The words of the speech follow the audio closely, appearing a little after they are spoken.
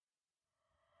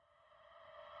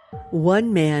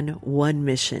One man, one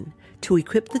mission, to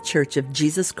equip the Church of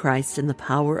Jesus Christ in the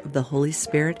power of the Holy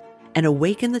Spirit and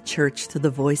awaken the church to the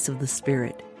voice of the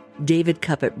Spirit. David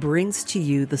Cuppett brings to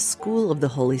you the School of the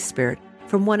Holy Spirit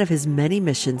from one of his many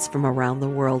missions from around the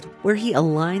world, where he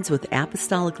aligns with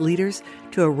apostolic leaders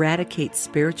to eradicate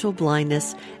spiritual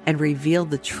blindness and reveal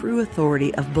the true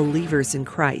authority of believers in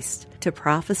Christ, to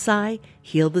prophesy,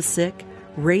 heal the sick,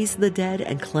 raise the dead,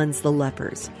 and cleanse the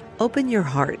lepers. Open your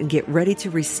heart and get ready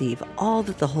to receive all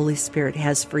that the Holy Spirit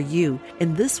has for you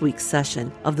in this week's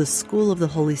session of the School of the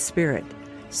Holy Spirit.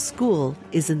 School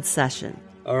is in session.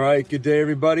 All right, good day,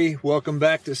 everybody. Welcome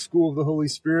back to School of the Holy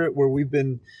Spirit, where we've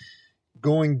been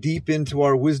going deep into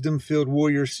our Wisdom-Filled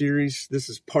Warrior series. This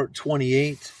is part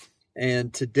 28,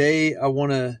 and today I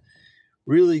want to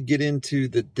really get into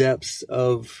the depths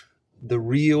of the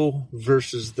real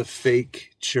versus the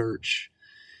fake church.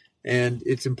 And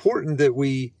it's important that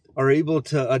we are able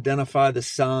to identify the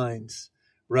signs,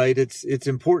 right? It's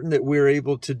important that we're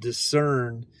able to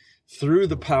discern through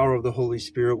the power of the Holy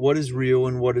Spirit what is real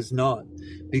and what is not,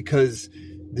 because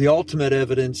the ultimate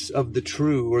evidence of the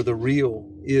true or the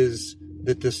real is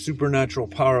that the supernatural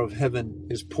power of heaven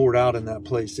is poured out in that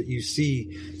place, that you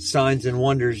see signs and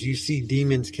wonders, you see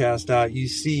demons cast out, you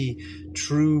see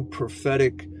true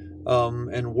prophetic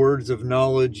and words of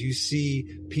knowledge, you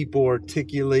see people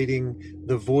articulating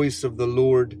the voice of the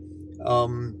Lord,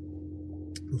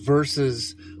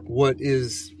 versus what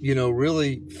is,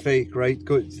 really fake, right?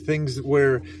 Things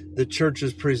where the church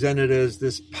is presented as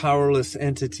this powerless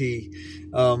entity,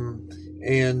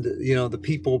 and, the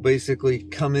people basically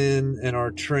come in and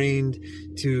are trained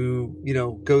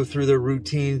to, go through their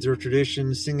routines or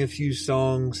traditions, sing a few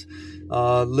songs,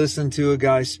 listen to a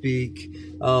guy speak,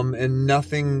 and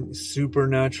nothing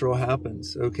supernatural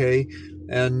happens. Okay.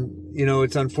 And,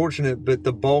 it's unfortunate, but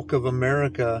the bulk of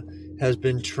America has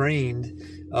been trained,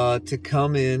 to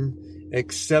come in,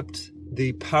 accept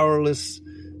the powerless,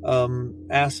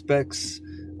 aspects,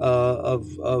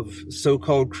 of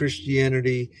so-called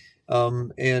Christianity.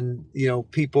 And,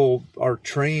 people are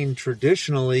trained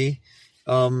traditionally,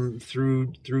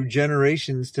 through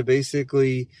generations to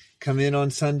basically come in on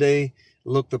Sunday,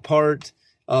 look the part,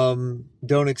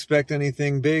 don't expect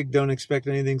anything big, don't expect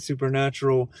anything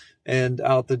supernatural, and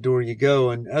out the door you go.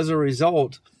 And as a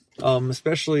result,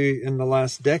 especially in the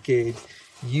last decade,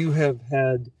 you have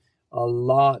had a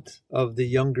lot of the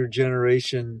younger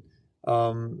generation,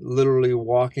 literally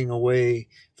walking away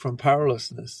from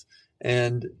powerlessness.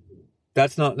 And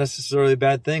that's not necessarily a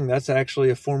bad thing. That's actually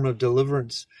a form of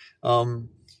deliverance.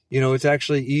 It's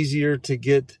actually easier to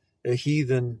get a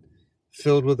heathen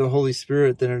filled with the Holy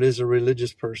Spirit than it is a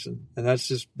religious person. And that's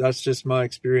just my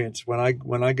experience. When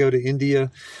I go to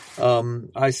India,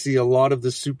 I see a lot of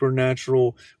the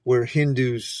supernatural where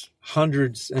Hindus,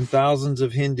 hundreds and thousands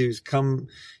of Hindus come,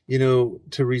 to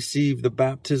receive the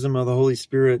baptism of the Holy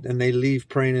Spirit, and they leave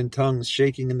praying in tongues,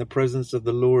 shaking in the presence of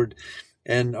the Lord,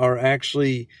 and are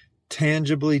actually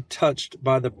tangibly touched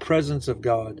by the presence of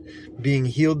God, being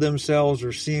healed themselves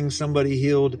or seeing somebody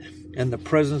healed, and the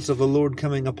presence of the Lord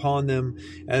coming upon them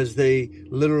as they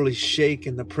literally shake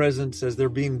in the presence, as they're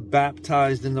being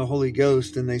baptized in the Holy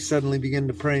Ghost, and they suddenly begin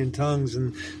to pray in tongues,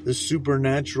 and the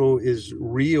supernatural is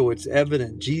real. It's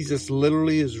evident. Jesus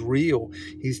literally is real.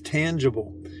 He's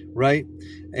tangible, right?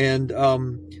 And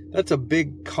that's a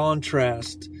big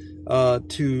contrast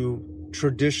to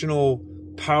traditional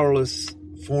powerless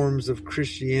forms of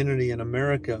Christianity in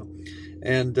America.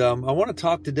 And I want to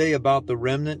talk today about the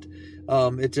remnant.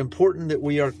 It's important that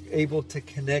we are able to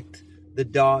connect the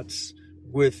dots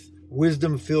with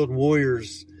wisdom-filled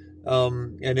warriors,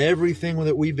 and everything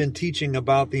that we've been teaching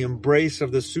about the embrace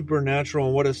of the supernatural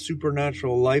and what a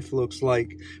supernatural life looks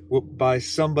like by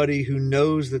somebody who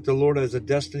knows that the Lord has a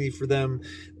destiny for them.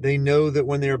 They know that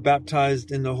when they are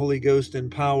baptized in the Holy Ghost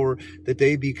and power, that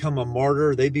they become a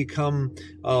martyr. They become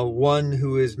one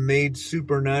who is made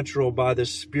supernatural by the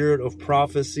spirit of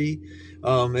prophecy.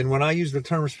 And when I use the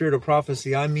term spirit of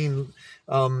prophecy, I mean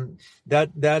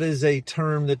that is a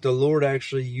term that the Lord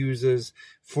actually uses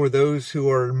for those who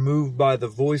are moved by the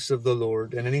voice of the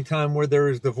Lord. And anytime where there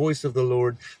is the voice of the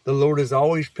Lord is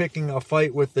always picking a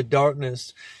fight with the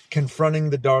darkness,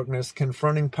 confronting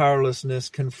powerlessness,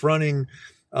 confronting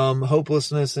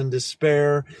hopelessness and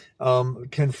despair,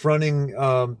 confronting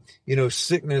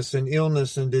sickness and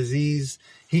illness and disease.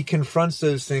 He confronts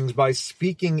those things by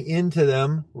speaking into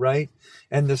them, right?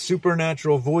 And the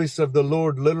supernatural voice of the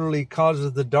Lord literally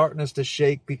causes the darkness to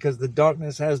shake, because the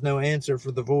darkness has no answer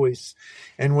for the voice.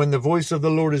 And when the voice of the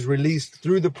Lord is released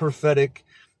through the prophetic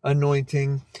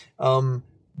anointing,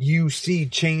 you see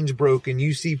chains broken,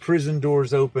 you see prison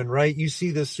doors open, right? You see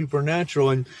the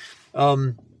supernatural. And,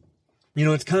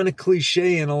 it's kind of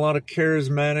cliche in a lot of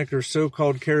charismatic or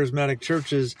so-called charismatic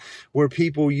churches where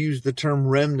people use the term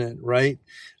remnant, right?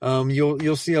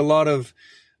 You'll see a lot of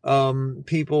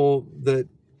people that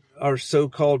are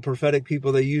so-called prophetic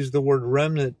people. They use the word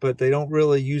remnant, but they don't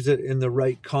really use it in the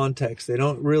right context. They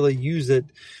don't really use it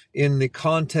in the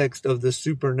context of the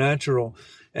supernatural.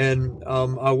 And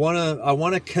I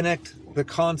want to connect the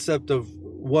concept of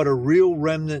what a real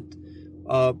remnant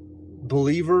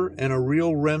believer and a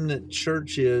real remnant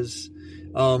church is,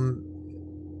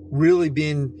 really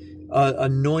being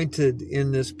anointed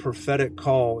in this prophetic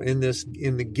call, in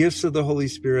the gifts of the Holy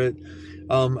Spirit,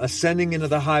 ascending into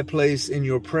the high place in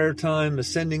your prayer time,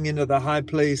 ascending into the high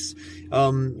place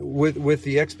with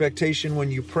the expectation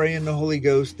when you pray in the Holy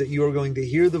Ghost that you are going to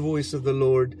hear the voice of the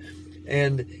Lord.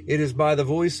 And it is by the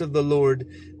voice of the Lord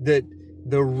that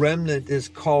the remnant is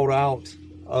called out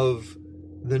of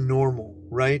the normal,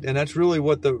 right? And that's really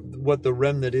what the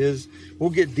remnant is.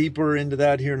 We'll get deeper into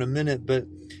that here in a minute, but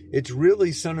it's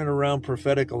really centered around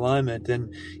prophetic alignment.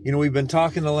 And, we've been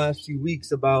talking the last few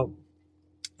weeks about,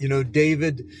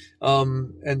 David,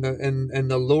 and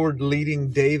the Lord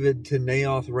leading David to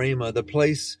Naoth Ramah, the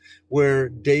place where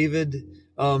David,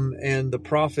 and the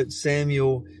prophet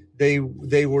Samuel,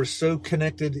 they were so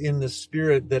connected in the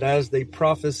spirit that as they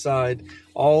prophesied,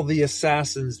 all the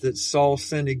assassins that Saul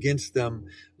sent against them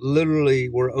literally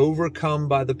were overcome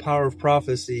by the power of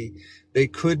prophecy. They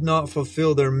could not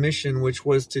fulfill their mission, which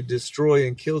was to destroy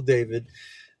and kill David.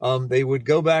 They would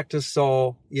go back to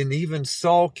Saul, and even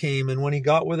Saul came, and when he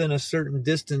got within a certain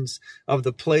distance of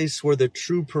the place where the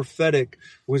true prophetic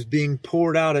was being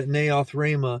poured out at Naoth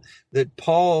Ramah, that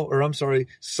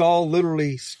Saul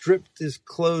literally stripped his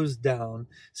clothes down,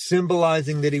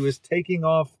 symbolizing that he was taking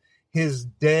off his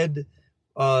dead,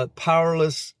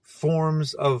 powerless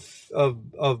forms of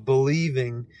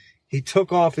believing. He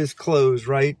took off his clothes,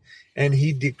 right? And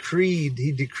he decreed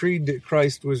that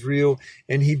Christ was real,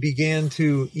 and he began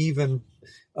to even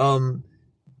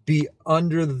be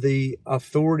under the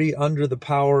authority, under the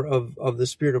power of the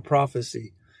spirit of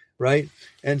prophecy, right?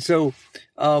 And so,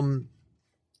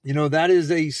 that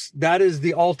is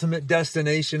the ultimate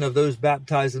destination of those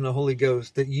baptized in the Holy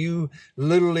Ghost, that you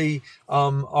literally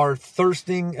are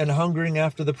thirsting and hungering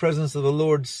after the presence of the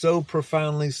Lord so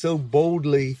profoundly, so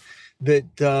boldly,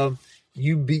 that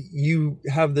you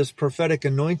have this prophetic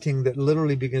anointing that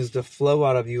literally begins to flow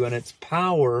out of you, and its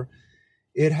power,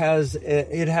 it has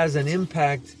an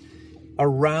impact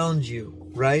around you,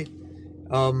 right?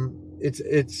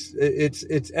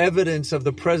 It's evidence of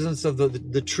the presence of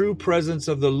the true presence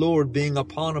of the Lord being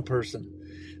upon a person,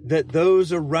 that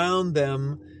those around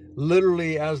them,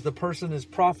 literally as the person is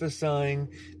prophesying,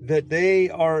 that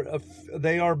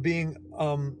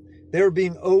they're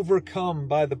being overcome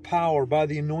by the power, by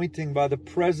the anointing, by the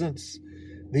presence,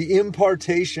 the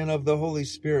impartation of the Holy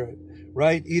Spirit,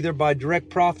 right? Either by direct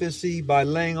prophecy, by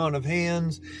laying on of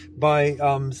hands, by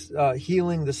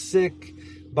healing the sick,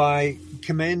 by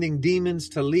commanding demons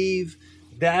to leave.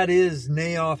 That is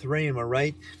Naoth Ramah,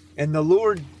 right? And the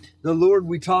Lord,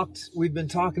 we've been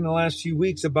talking the last few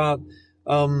weeks about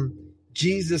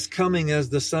Jesus coming as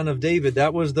the Son of David.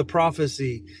 That was the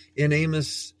prophecy in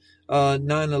Amos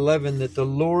 9:11, that the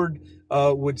Lord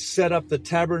would set up the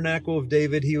tabernacle of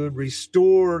David. He would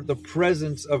restore the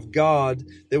presence of God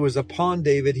that was upon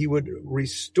David. He would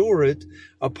restore it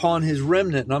upon his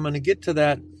remnant. And I'm going to get to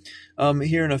that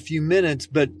here in a few minutes,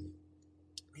 but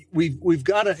we've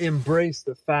got to embrace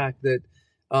the fact that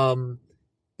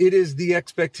it is the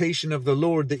expectation of the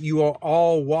Lord that you are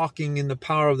all walking in the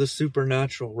power of the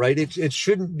supernatural, right? It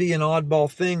shouldn't be an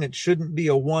oddball thing. It shouldn't be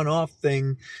a one-off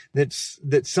thing that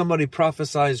somebody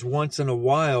prophesies once in a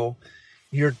while.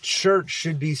 Your church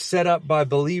should be set up by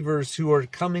believers who are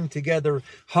coming together,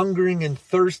 hungering and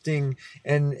thirsting,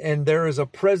 and there is a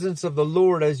presence of the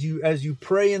Lord as you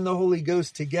pray in the Holy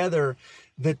Ghost together,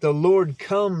 that the Lord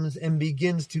comes and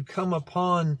begins to come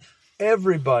upon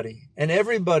everybody, and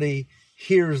everybody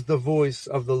hears the voice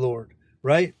of the Lord,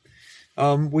 right?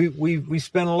 We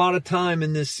spent a lot of time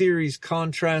in this series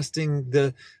contrasting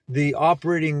the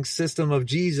operating system of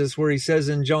Jesus, where he says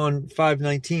in John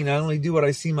 5:19, I only do what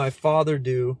I see my Father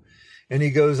do. And he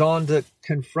goes on to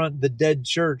confront the dead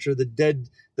church, or the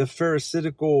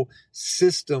Pharisaical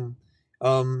system.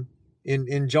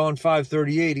 In John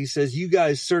 5:38, he says, you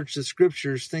guys search the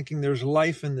scriptures thinking there's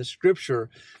life in the scripture,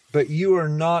 but you are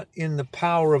not in the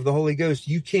power of the Holy Ghost.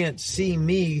 You can't see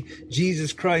me,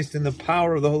 Jesus Christ, in the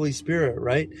power of the Holy Spirit,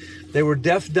 right? They were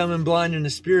deaf, dumb, and blind in the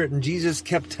spirit. And Jesus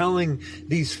kept telling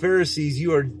these Pharisees,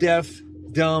 you are deaf,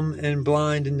 dumb and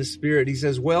blind in the spirit. He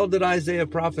says, well did Isaiah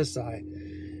prophesy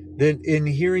that in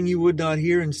hearing you would not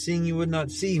hear and seeing you would not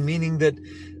see, meaning that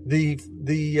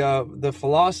the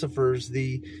philosophers,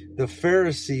 the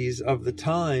Pharisees of the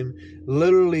time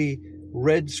literally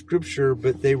read scripture,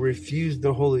 but they refused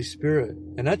the Holy Spirit.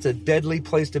 And that's a deadly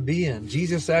place to be in.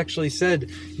 Jesus actually said,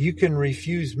 you can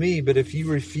refuse me, but if you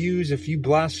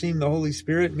blaspheme the Holy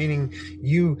Spirit, meaning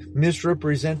you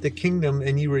misrepresent the kingdom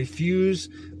and you refuse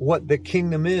what the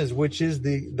kingdom is, which is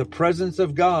the presence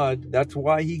of God. That's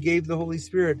why he gave the Holy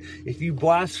Spirit. If you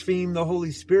blaspheme the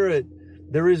Holy Spirit,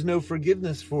 there is no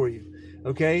forgiveness for you.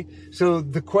 Okay? So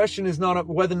the question is not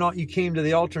whether or not you came to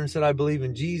the altar and said, I believe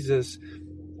in Jesus.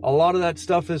 A lot of that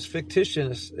stuff is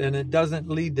fictitious and it doesn't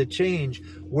lead to change.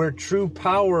 Where true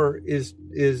power is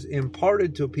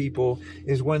imparted to people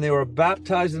is when they were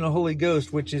baptized in the Holy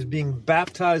Ghost, which is being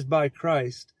baptized by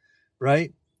Christ,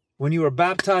 right? When you are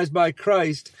baptized by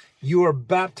Christ, you are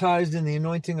baptized in the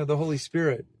anointing of the Holy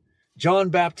Spirit. John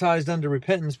baptized unto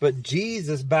repentance, but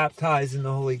Jesus baptized in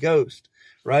the Holy Ghost,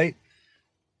 right?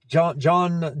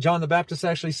 John the Baptist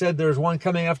actually said, there's one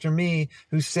coming after me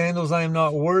whose sandals I am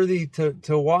not worthy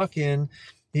to walk in.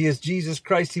 He is Jesus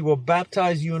Christ. He will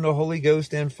baptize you in the Holy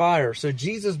Ghost and fire. So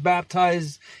Jesus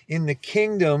baptized in the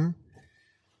kingdom,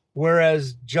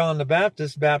 whereas John the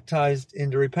Baptist baptized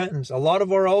into repentance. A lot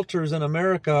of our altars in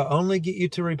America only get you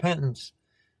to repentance.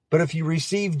 But if you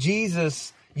receive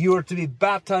Jesus, you are to be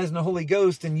baptized in the Holy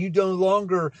Ghost, and you no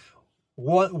longer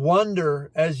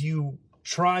wonder as you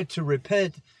try to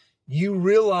repent. You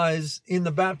realize in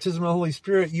the baptism of the Holy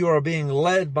Spirit, you are being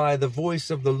led by the voice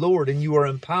of the Lord, and you are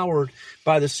empowered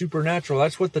by the supernatural.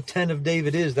 That's what the tent of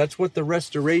David is. That's what the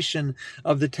restoration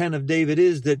of the tent of David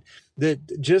is, that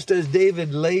just as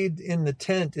David laid in the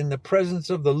tent in the presence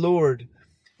of the Lord,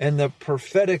 and the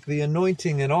prophetic, the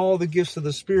anointing, and all the gifts of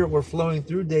the Spirit were flowing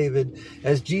through David,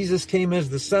 as Jesus came as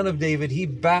the Son of David, he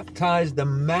baptized the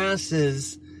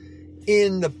masses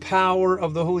in the power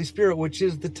of the Holy Spirit, which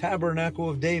is the tabernacle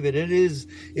of David. It is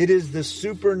the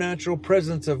supernatural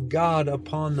presence of God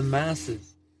upon the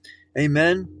masses.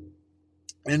 Amen.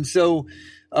 And so,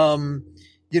 there's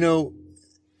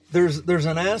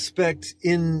an aspect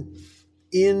in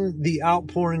the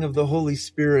outpouring of the Holy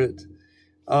Spirit,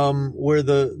 where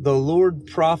the Lord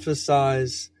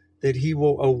prophesies that he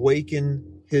will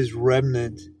awaken his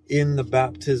remnant in the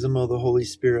baptism of the Holy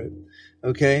Spirit.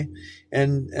 Okay.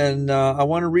 And I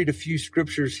want to read a few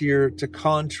scriptures here to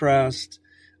contrast,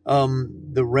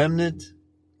 the remnant,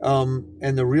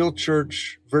 and the real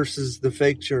church versus the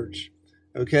fake church.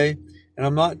 Okay.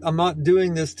 And I'm not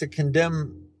doing this to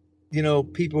condemn,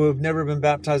 people who have never been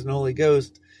baptized in the Holy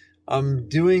Ghost. I'm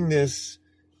doing this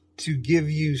to give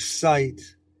you sight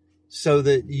so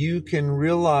that you can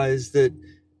realize that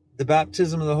the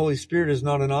baptism of the Holy Spirit is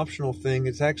not an optional thing.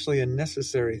 It's actually a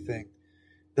necessary thing.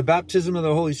 The baptism of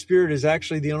the Holy Spirit is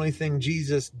actually the only thing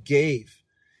Jesus gave.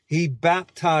 He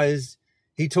baptized.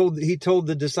 He told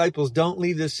the disciples, don't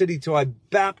leave the city till I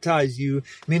baptize you,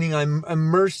 meaning I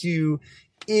immerse you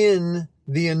in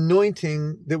the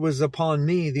anointing that was upon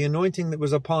me, the anointing that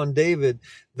was upon David,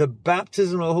 the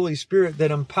baptism of the Holy Spirit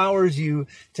that empowers you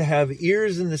to have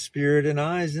ears in the Spirit and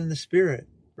eyes in the Spirit,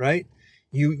 right?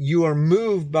 You are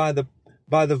moved by the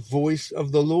voice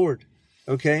of the Lord.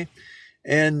 Okay.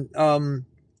 And,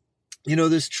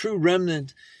 this true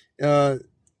remnant,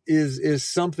 is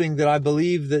something that I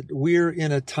believe that we're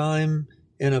in a time,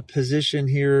 in a position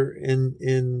here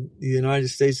in the United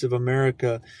States of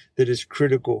America that is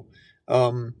critical.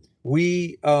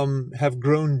 We have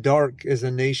grown dark as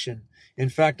a nation. In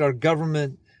fact, our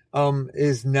government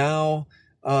is now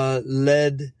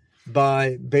led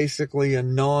by basically a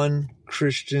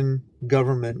non-Christian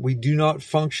government. We do not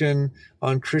function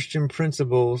on Christian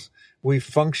principles. We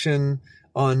function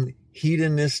on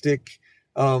hedonistic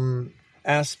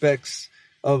aspects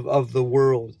of the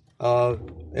world.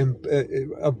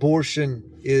 Abortion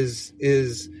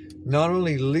is not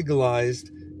only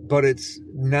legalized, but it's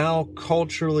now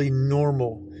culturally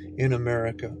normal in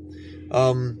America.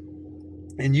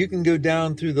 And you can go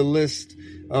down through the list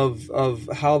of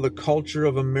how the culture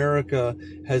of America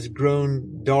has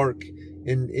grown dark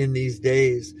in these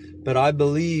days. But I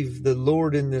believe the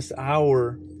Lord in this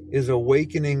hour is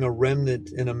awakening a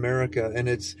remnant in America. And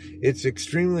it's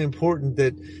extremely important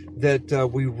that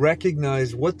we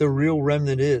recognize what the real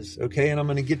remnant is. Okay. And I'm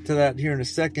going to get to that here in a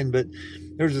second, but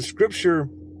there's a scripture,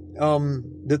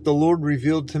 that the Lord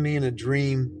revealed to me in a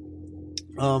dream,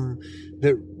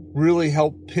 that really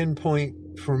helped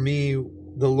pinpoint for me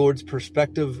the Lord's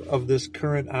perspective of this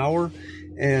current hour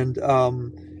and,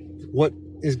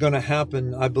 is going to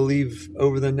happen, I believe,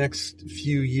 over the next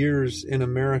few years in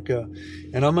America.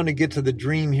 And I'm going to get to the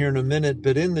dream here in a minute.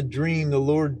 But in the dream, the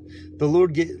Lord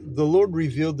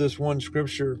revealed this one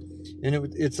scripture,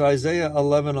 and it's Isaiah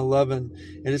 11:11,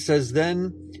 and it says,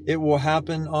 "Then it will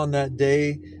happen on that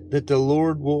day that the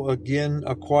Lord will again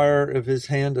acquire of his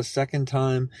hand a second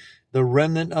time the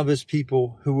remnant of his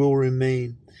people who will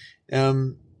remain."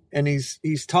 And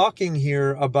he's talking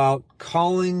here about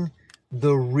calling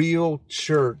the real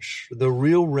church, the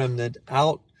real remnant,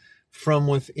 out from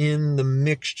within the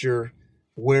mixture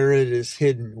where it is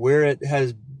hidden, where it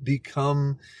has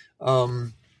become,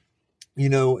 a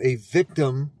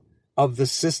victim of the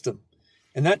system.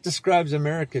 And that describes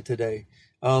America today.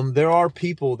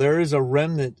 There is a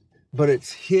remnant, but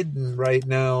it's hidden right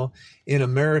now in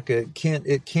America.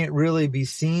 It can't really be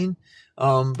seen.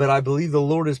 But I believe the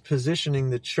Lord is positioning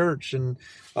the church. And,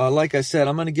 like I said,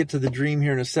 I'm going to get to the dream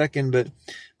here in a second, but,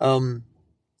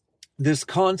 this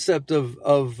concept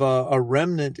of a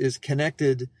remnant is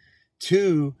connected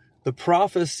to the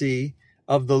prophecy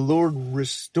of the Lord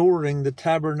restoring the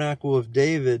tabernacle of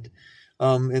David,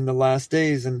 in the last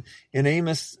days. And in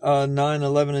Amos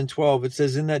 9:11 and 12, it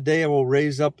says, "In that day I will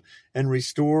raise up and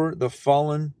restore the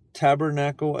fallen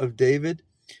tabernacle of David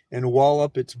and wall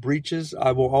up its breaches.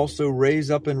 I will also raise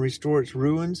up and restore its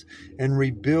ruins and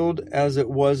rebuild as it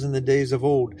was in the days of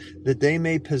old, that they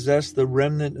may possess the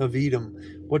remnant of Edom."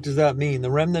 What does that mean?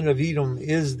 The remnant of Edom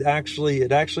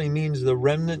it actually means the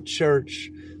remnant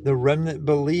church, the remnant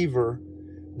believer,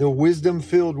 the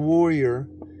wisdom-filled warrior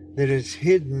that is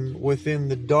hidden within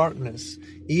the darkness.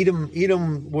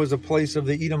 Edom was a place of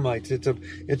the Edomites.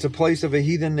 It's a place of a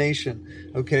heathen nation.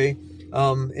 Okay.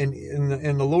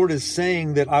 And the Lord is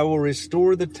saying that I will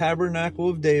restore the tabernacle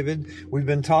of David. We've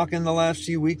been talking the last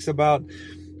few weeks about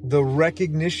the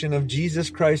recognition of Jesus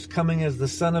Christ coming as the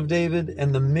Son of David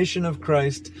and the mission of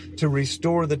Christ to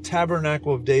restore the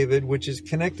tabernacle of David, which is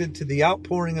connected to the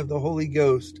outpouring of the Holy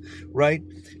Ghost, right?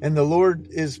 And the Lord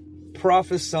is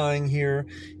prophesying here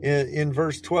in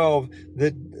verse 12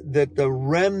 that the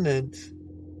remnant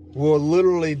will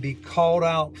literally be called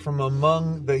out from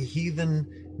among the heathen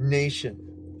nation.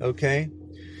 Okay.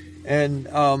 And,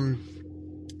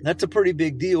 that's a pretty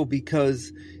big deal,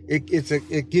 because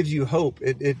it gives you hope.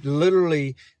 It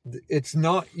literally, it's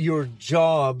not your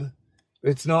job.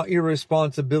 It's not your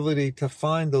responsibility to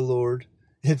find the Lord.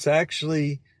 It's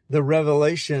actually the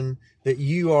revelation that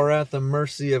you are at the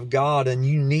mercy of God, and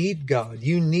you need God.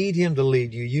 You need him to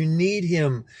lead you. You need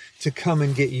him to come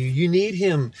and get you. You need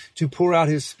him to pour out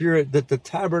his Spirit, that the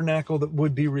tabernacle that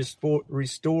would be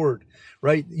restored,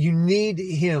 right? You need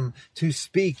him to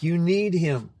speak. You need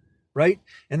him, right?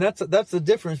 And that's the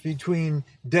difference between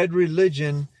dead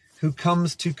religion, who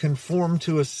comes to conform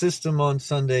to a system on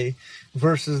Sunday,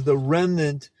 versus the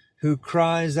remnant who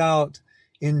cries out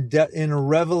in a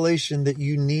revelation that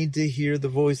you need to hear the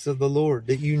voice of the Lord,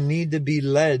 that you need to be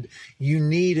led. You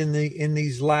need in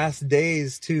these last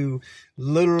days to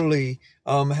literally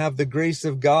have the grace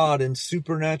of God and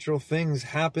supernatural things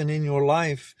happen in your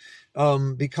life,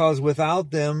 because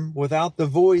without them, without the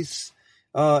voice,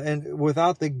 and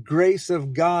without the grace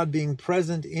of God being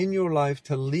present in your life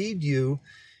to lead you,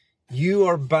 you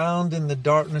are bound in the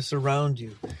darkness around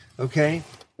you. Okay?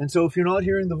 And so if you're not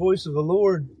hearing the voice of the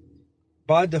Lord,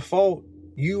 by default,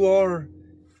 you are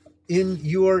in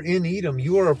Edom.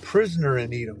 You are a prisoner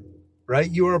in Edom,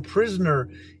 right? You are a prisoner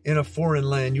in a foreign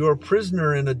land. You are a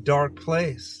prisoner in a dark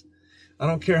place. I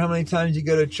don't care how many times you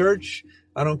go to church.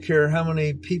 I don't care how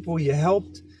many people you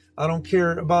helped. I don't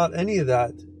care about any of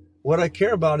that. What I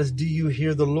care about is, do you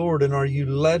hear the Lord, and are you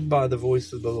led by the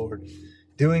voice of the Lord?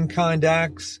 Doing kind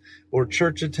acts or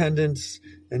church attendance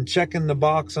and checking the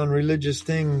box on religious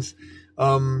things,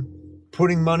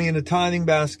 putting money in a tithing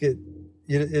basket,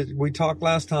 we talked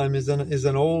last time, is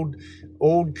an old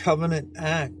covenant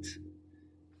act.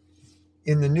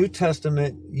 In the New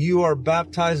Testament, you are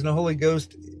baptized in the Holy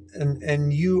Ghost,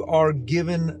 and you are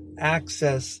given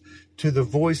access to the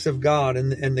voice of God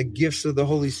and the gifts of the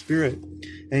Holy Spirit.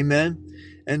 Amen.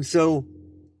 And so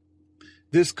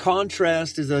this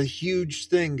contrast is a huge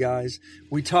thing, guys.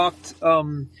 We talked,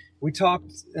 and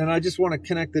I just want to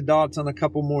connect the dots on a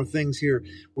couple more things here.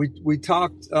 We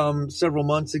talked several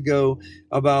months ago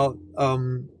about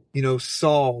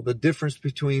Saul, the difference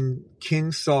between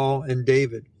King Saul and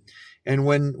David. And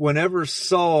whenever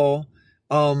Saul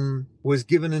was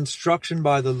given instruction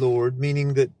by the Lord,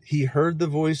 meaning that he heard the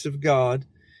voice of God,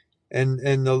 and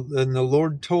the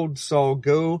Lord told Saul,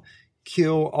 "Go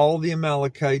kill all the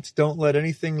Amalekites, don't let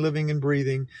anything living and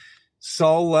breathing."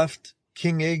 Saul left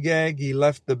King Agag. He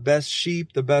left the best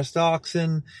sheep, the best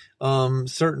oxen,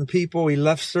 certain people. He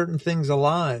left certain things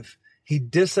alive. He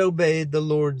disobeyed the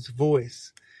Lord's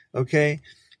voice. Okay.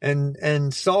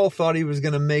 And Saul thought he was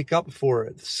going to make up for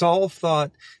it. Saul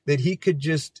thought that he could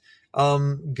just,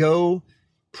 go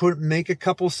make a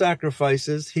couple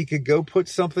sacrifices. He could go put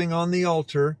something on the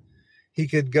altar. He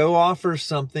could go offer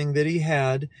something that he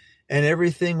had, and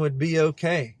everything would be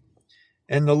okay.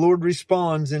 And the Lord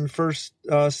responds in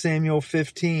 1 Samuel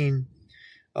 15,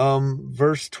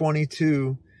 verse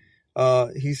 22.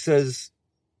 He says,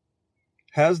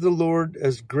 has the Lord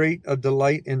as great a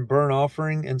delight in burnt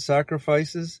offering and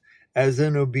sacrifices as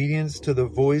in obedience to the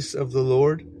voice of the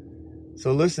Lord?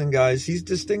 So listen, guys, he's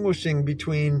distinguishing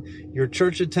between your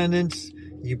church attendance,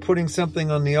 you putting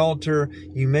something on the altar,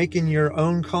 you making your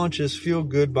own conscience feel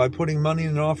good by putting money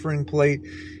in an offering plate.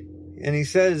 And he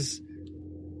says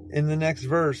in the next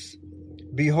verse,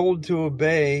 behold, to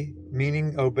obey,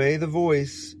 meaning obey the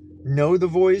voice, know the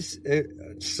voice,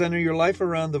 center your life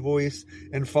around the voice,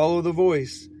 and follow the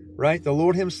voice, right? The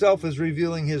Lord himself is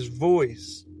revealing his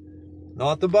voice,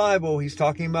 not the Bible. He's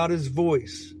talking about his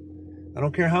voice. I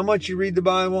don't care how much you read the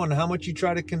Bible and how much you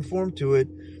try to conform to it.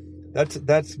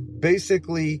 That's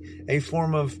basically a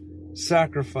form of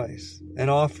sacrifice and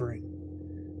offering.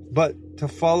 But to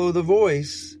follow the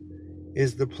voice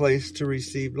is the place to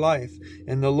receive life.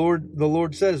 And the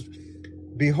Lord says,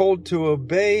 behold, to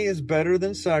obey is better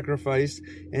than sacrifice,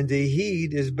 and to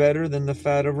heed is better than the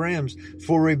fat of rams.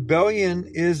 For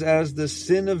rebellion is as the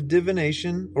sin of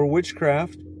divination or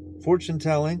witchcraft, fortune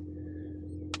telling.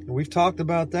 And we've talked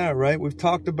about that, right? We've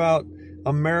talked about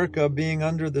America being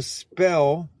under the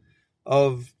spell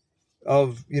of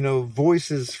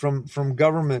voices from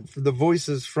government, the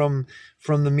voices from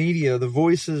the media, the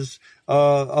voices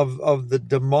of the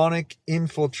demonic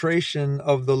infiltration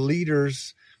of the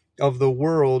leaders of the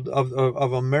world,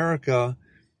 of America,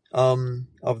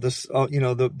 of this,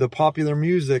 the popular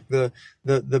music,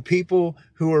 the people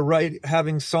who are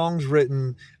having songs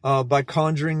written by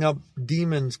conjuring up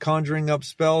demons, conjuring up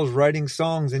spells, writing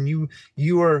songs, and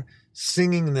you are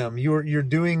singing them. You're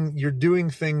doing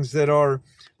things that are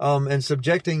and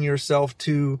subjecting yourself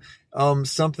to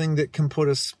something that can put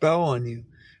a spell on you,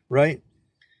 right?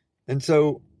 And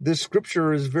so this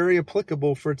scripture is very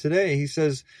applicable for today. He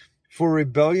says, for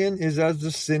rebellion is as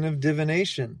the sin of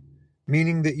divination,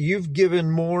 meaning that you've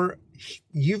given more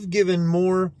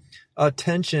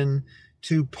attention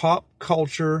to pop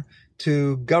culture,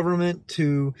 to government,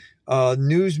 to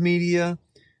news media,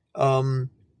 to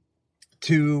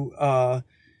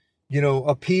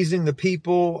appeasing the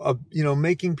people,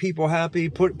 making people happy,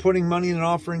 putting money in an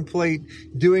offering plate,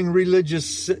 doing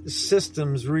religious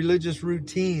systems, religious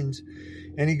routines.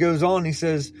 And he goes on, he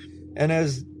says, and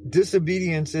as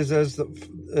disobedience is as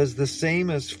the same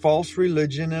as false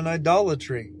religion and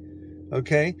idolatry.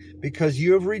 Okay? Because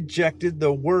you have rejected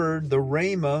the word, the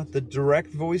rhema, the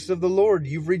direct voice of the Lord.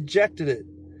 You've rejected it.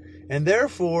 And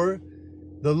therefore,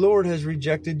 the Lord has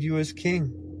rejected you as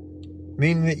king.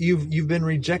 Meaning that you've been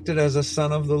rejected as a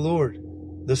son of the Lord,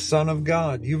 the Son of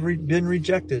God. You've been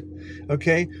rejected.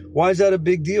 Okay? Why is that a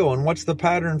big deal? And what's the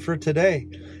pattern for today?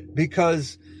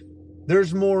 Because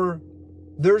there's more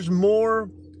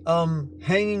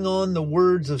hanging on the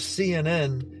words of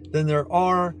CNN than there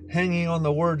are hanging on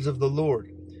the words of the Lord.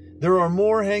 There are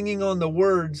more hanging on the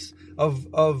words of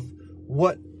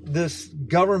what this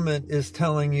government is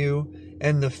telling you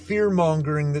and the fear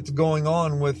mongering that's going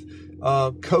on with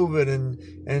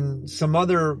COVID and some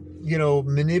other,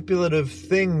 manipulative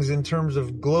things in terms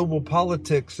of global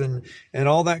politics and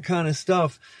all that kind of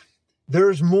stuff.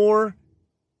 There's more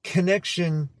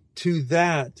connection to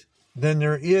that than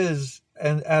there is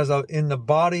in the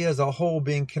body as a whole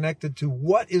being connected to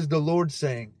what is the Lord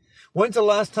saying. When's the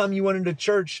last time you went into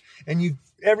church and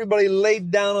everybody laid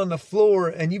down on the floor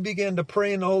and you began to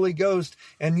pray in the Holy Ghost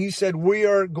and you said, we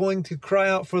are going to cry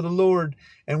out for the Lord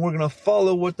and we're going to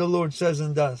follow what the Lord says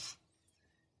and does?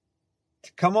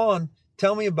 Come on,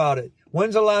 tell me about it.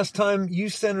 When's the last time you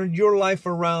centered your life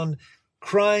around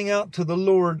crying out to the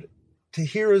Lord to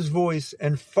hear his voice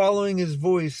and following his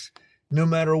voice, no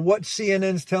matter what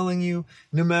CNN's telling you,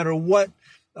 no matter what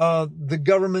the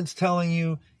government's telling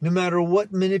you, no matter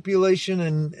what manipulation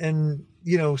and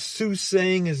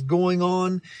soothsaying is going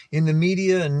on in the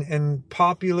media and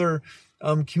popular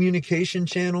communication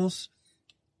channels?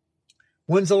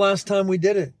 When's the last time we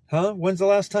did it? Huh? When's the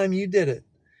last time you did it?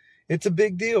 It's a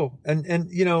big deal. And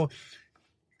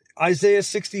Isaiah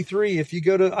 63, if you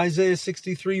go to Isaiah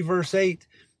 63 verse 8,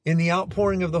 in the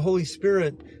outpouring of the Holy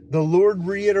Spirit, the Lord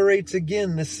reiterates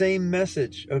again the same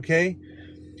message, okay?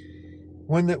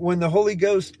 When the Holy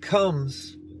Ghost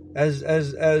comes,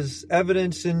 as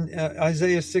evidence in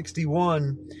Isaiah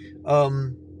 61,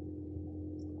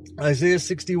 Isaiah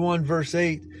 61 verse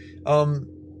 8,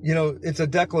 it's a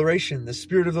declaration. The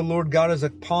Spirit of the Lord God is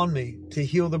upon me to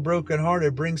heal the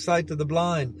brokenhearted, bring sight to the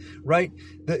blind, right?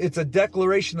 It's a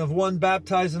declaration of one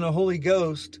baptized in the Holy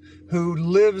Ghost who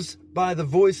lives by the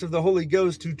voice of the Holy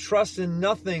Ghost, who trusts in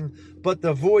nothing but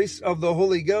the voice of the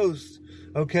Holy Ghost,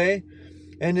 okay?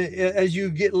 And as you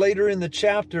get later in the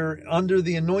chapter, under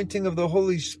the anointing of the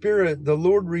Holy Spirit, the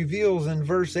Lord reveals in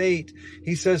verse 8,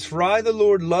 he says, "For I, the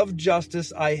Lord, love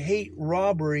justice. I hate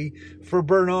robbery for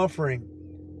burnt offering."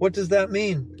 What does that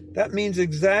mean? That means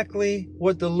exactly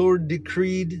what the Lord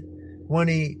decreed when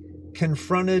he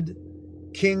confronted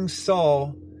King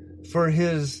Saul for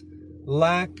his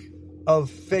lack of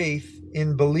faith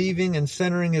in believing and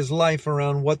centering his life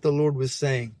around what the Lord was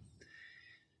saying.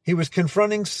 He was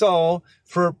confronting Saul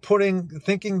for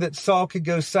thinking that Saul could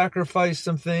go sacrifice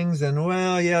some things and,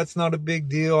 well, yeah, it's not a big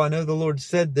deal. I know the Lord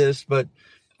said this, but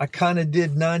I kind of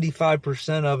did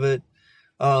 95% of it.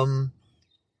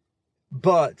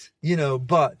 But.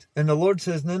 And the Lord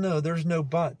says, no, there's no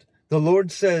but. The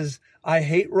Lord says, I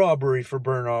hate robbery for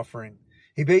burnt offering.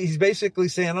 He's basically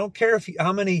saying, I don't care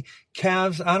how many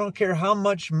calves, I don't care how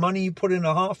much money you put in an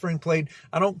offering plate.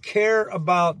 I don't care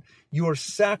about your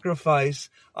sacrifice.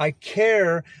 I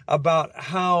care about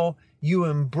how you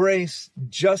embrace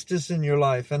justice in your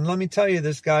life. And let me tell you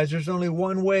this, guys, there's only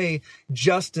one way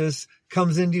justice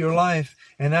comes into your life,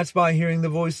 and that's by hearing the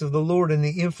voice of the Lord and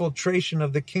the infiltration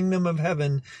of the kingdom of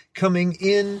heaven coming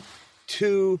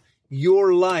into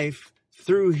your life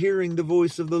through hearing the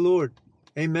voice of the Lord.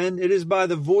 Amen. It is by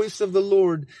the voice of the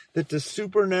Lord that the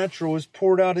supernatural is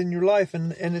poured out in your life,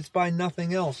 and it's by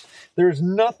nothing else. There's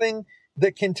nothing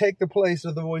that can take the place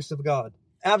of the voice of God.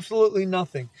 Absolutely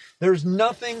nothing. There's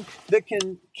nothing that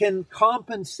can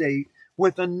compensate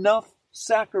with enough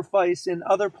sacrifice in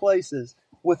other places,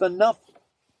 with enough,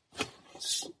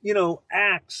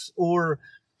 acts or,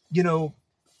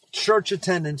 church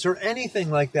attendance or anything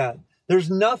like that. There's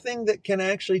nothing that can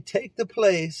actually take the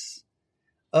place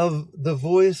of the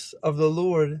voice of the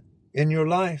Lord in your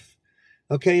life.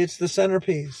 Okay, it's the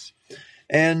centerpiece.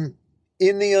 And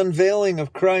in the unveiling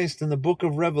of Christ in the book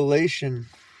of Revelation,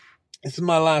 this is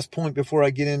my last point before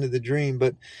I get into the dream,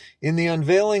 but in the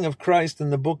unveiling of Christ in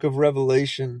the book of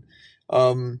Revelation,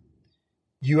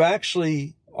 you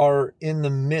actually are in the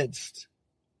midst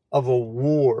of a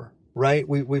war, right?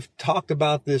 We've talked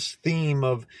about this theme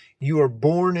of you are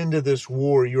born into this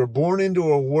war. You are born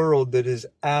into a world that is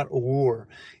at war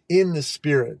in the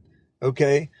spirit,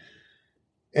 okay?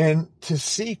 And to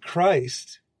see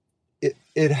Christ,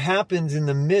 it happens in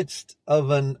the midst of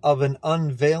an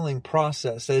unveiling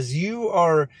process. As you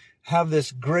have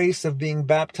this grace of being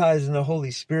baptized in the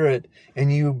Holy Spirit,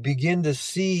 and you begin to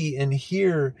see and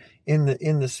hear in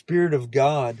the Spirit of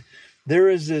God, there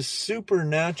is this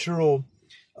supernatural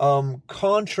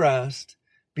contrast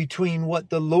between what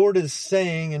the Lord is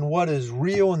saying and what is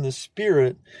real in the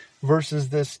Spirit versus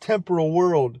this temporal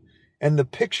world and the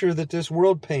picture that this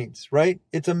world paints, right?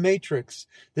 It's a matrix.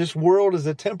 This world is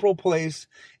a temporal place.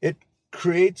 It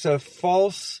creates a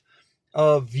false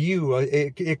view.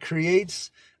 It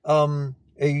creates a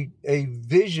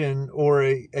vision or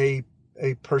a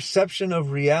perception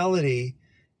of reality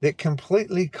that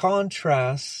completely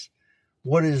contrasts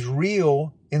what is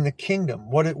real in the kingdom,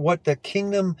 what the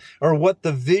kingdom or what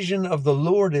the vision of the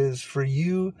Lord is for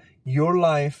you, your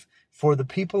life, for the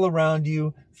people around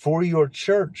you, for your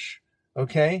church.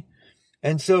 Okay?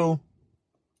 And so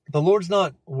the Lord's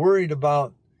not worried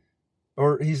about,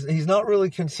 or he's not really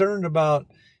concerned about,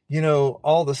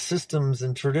 all the systems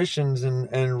and traditions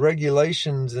and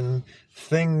regulations and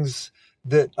things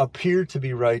that appear to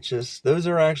be righteous. Those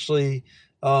are actually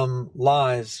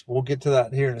lies. We'll get to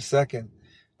that here in a second.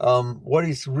 What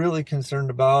he's really concerned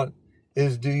about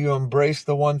is, do you embrace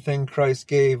the one thing Christ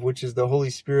gave, which is the Holy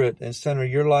Spirit, and center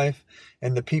your life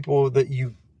and the people that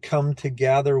you come to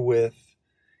gather with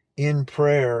in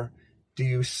prayer? Do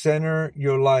you center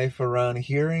your life around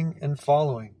hearing and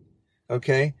following?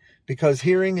 Okay? Because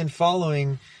hearing and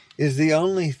following is the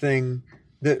only thing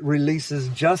that releases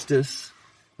justice,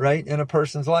 right, in a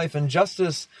person's life. And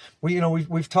justice,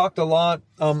 we've talked a lot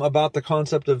about the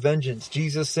concept of vengeance.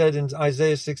 Jesus said in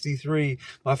Isaiah 63,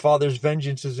 my Father's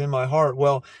vengeance is in my heart.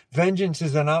 Well, vengeance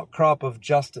is an outcrop of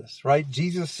justice, right?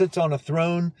 Jesus sits on a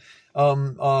throne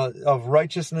of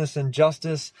righteousness and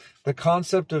justice. The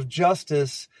concept of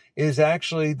justice is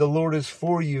actually the Lord is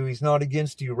for you. He's not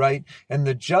against you, right? And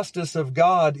the justice of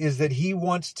God is that he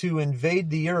wants to invade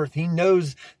the earth. He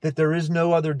knows that there is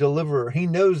no other deliverer. He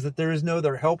knows that there is no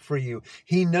other help for you.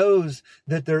 He knows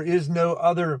that there is no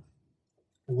other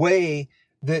way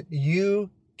that you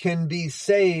can be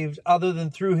saved other than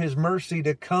through his mercy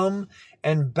to come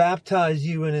and baptize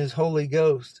you in his Holy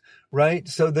Ghost, right?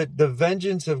 So that the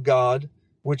vengeance of God,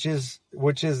 which is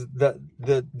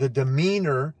the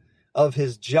demeanor of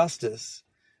his justice,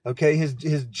 okay,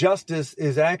 his justice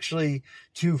is actually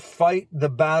to fight the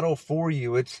battle for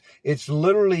you. It's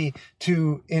literally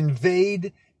to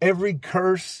invade every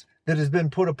curse that has been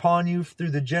put upon you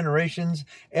through the generations,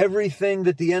 everything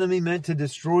that the enemy meant to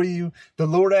destroy you. The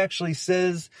Lord actually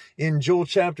says in Joel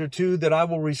chapter 2 that I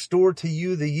will restore to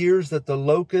you the years that the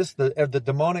locusts, the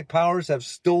demonic powers have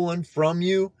stolen from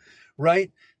you,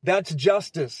 right? That's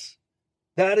justice.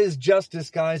 That is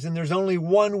justice, guys. And there's only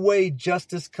one way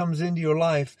justice comes into your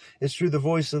life is through the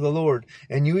voice of the Lord.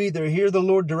 And you either hear the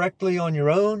Lord directly on your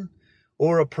own,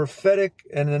 or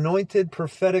an anointed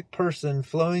prophetic person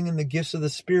flowing in the gifts of the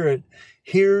Spirit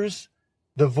hears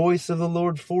the voice of the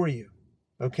Lord for you.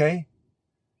 Okay?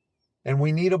 And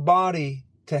we need a body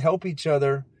to help each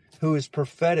other who is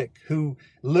prophetic, who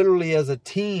literally as a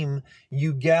team,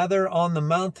 you gather on the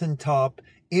mountaintop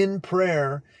in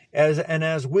prayer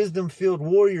as wisdom-filled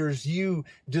warriors, you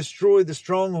destroy the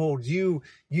strongholds. You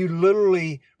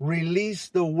literally release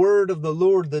the word of the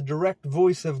Lord, the direct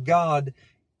voice of God,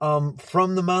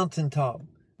 from the mountaintop,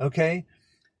 okay,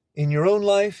 in your own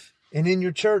life and in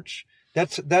your church.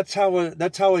 That's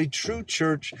how a true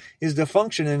church is to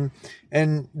function,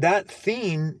 and that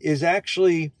theme is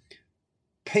actually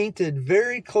painted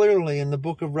very clearly in the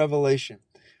book of Revelation.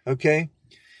 Okay,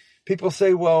 people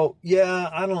say, "Well,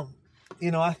 yeah,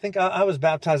 I think I was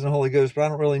baptized in the Holy Ghost, but I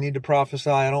don't really need to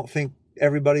prophesy. I don't think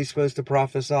everybody's supposed to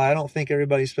prophesy. I don't think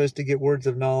everybody's supposed to get words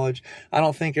of knowledge. I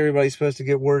don't think everybody's supposed to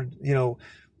get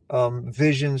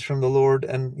visions from the Lord."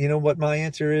 And you know what my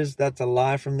answer is? That's a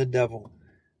lie from the devil.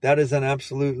 That is an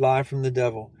absolute lie from the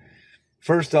devil.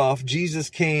 First off, Jesus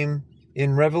came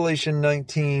in Revelation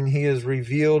 19. He is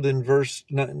revealed in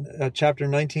chapter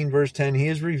 19, verse 10. He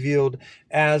is revealed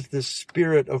as the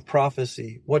spirit of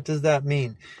prophecy. What does that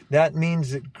mean? That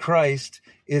means that Christ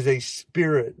is a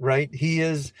spirit, right? He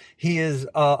is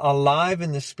alive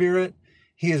in the spirit.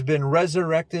 He has been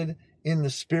resurrected in the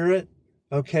spirit.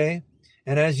 Okay.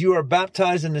 And as you are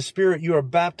baptized in the Spirit, you are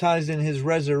baptized in his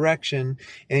resurrection,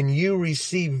 and you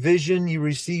receive vision, you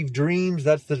receive dreams.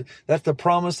 That's the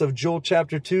promise of Joel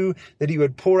chapter 2, that he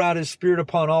would pour out his Spirit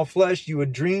upon all flesh. You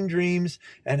would dream dreams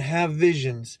and have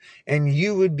visions, and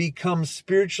you would become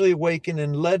spiritually awakened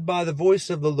and led by the voice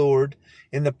of the Lord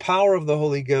in the power of the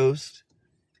Holy Ghost,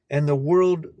 and the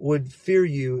world would fear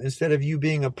you instead of you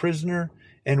being a prisoner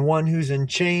and one who's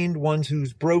enchained, one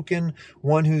who's broken,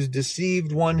 one who's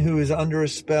deceived, one who is under a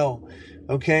spell.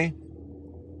 Okay?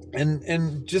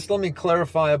 And just let me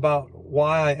clarify about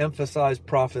why I emphasize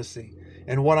prophecy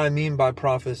and what I mean by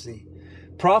prophecy.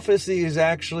 Prophecy is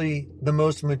actually the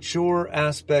most mature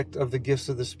aspect of the gifts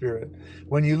of the Spirit.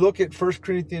 When you look at 1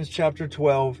 Corinthians chapter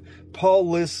 12, Paul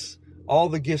lists all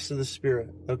the gifts of the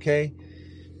Spirit, okay?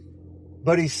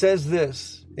 But he says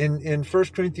this in 1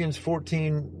 Corinthians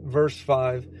 14, verse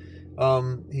 5.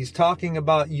 He's talking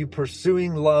about you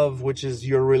pursuing love, which is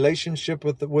your relationship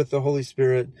with the Holy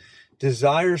Spirit.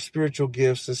 Desire spiritual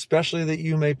gifts, especially that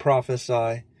you may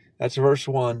prophesy. That's verse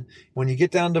 1. When you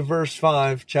get down to verse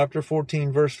 5, chapter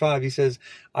 14, verse 5, he says,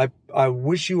 I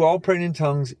wish you all prayed in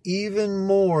tongues, even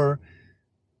more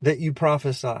that you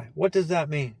prophesy. What does that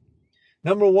mean?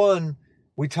 Number one,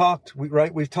 we've talked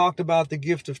about the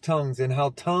gift of tongues and how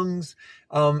tongues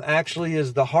actually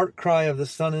is the heart cry of the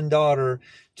son and daughter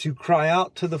to cry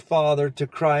out to the Father, to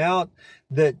cry out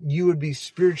that you would be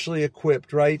spiritually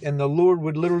equipped, right? And the Lord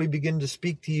would literally begin to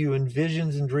speak to you in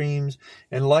visions and dreams.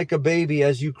 And like a baby,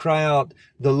 as you cry out,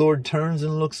 the Lord turns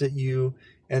and looks at you,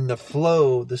 and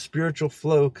the spiritual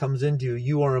flow comes into you.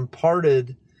 You are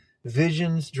imparted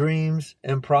visions, dreams,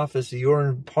 and prophecy. You are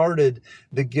imparted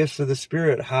the gifts of the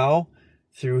Spirit. How?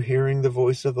 Through hearing the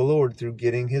voice of the Lord, through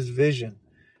getting his vision,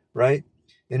 right?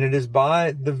 And it is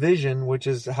by the vision, which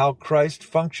is how Christ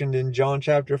functioned in John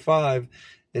chapter 5.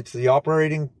 It's the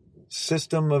operating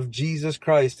system of Jesus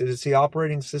Christ. It is the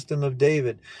operating system of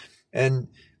David. And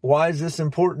why is this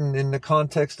important in the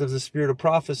context of the spirit of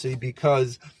prophecy?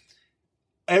 Because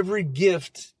every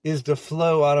gift is to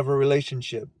flow out of a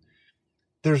relationship.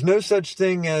 There's no such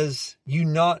thing as you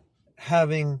not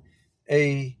having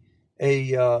a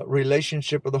a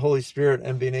relationship with the Holy Spirit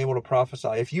and being able to prophesy.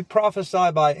 If you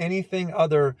prophesy by anything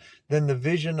other than the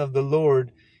vision of the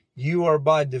Lord, you are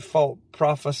by default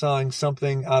prophesying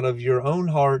something out of your own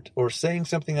heart, or saying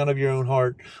something out of your own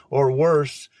heart, or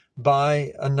worse,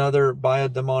 by a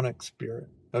demonic spirit.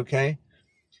 Okay?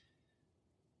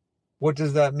 What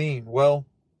does that mean? Well,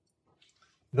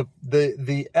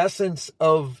 the essence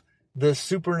of the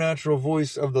supernatural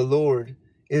voice of the Lord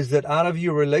is that out of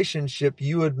your relationship,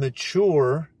 you would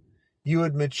mature through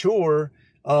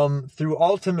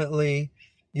ultimately,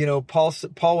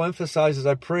 Paul emphasizes,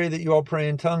 I pray that you all pray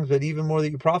in tongues, but even more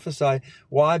that you prophesy.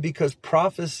 Why? Because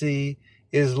prophecy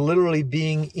is literally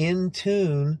being in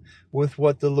tune with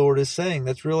what the Lord is saying.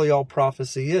 That's really all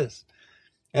prophecy is.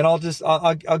 And I'll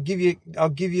give you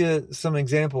some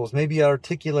examples. Maybe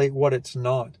articulate what it's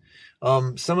not.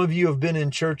 Some of you have been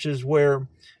in churches where,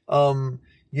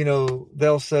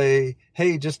 they'll say,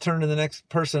 hey, just turn to the next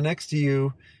person next to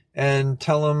you and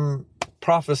tell them,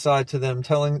 prophesy to them,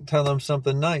 tell them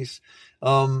something nice.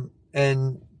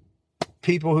 And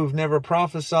people who've never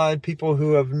prophesied, people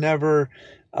who have never,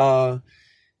 had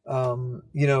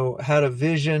a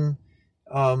vision,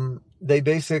 they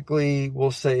basically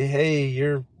will say,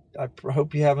 hey, I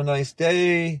hope you have a nice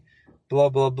day, blah,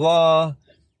 blah, blah.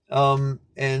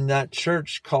 And that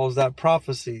church calls that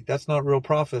prophecy. That's not real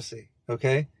prophecy.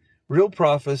 Okay. Real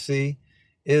prophecy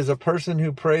is a person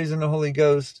who prays in the Holy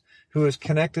Ghost, who is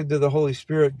connected to the Holy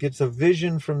Spirit, gets a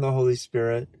vision from the Holy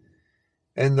Spirit,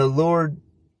 and the Lord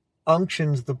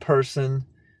unctions the person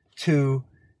to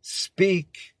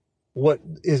speak what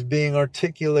is being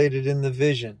articulated in the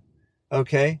vision.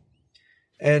 Okay?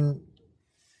 And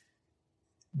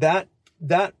that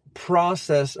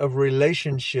process of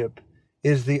relationship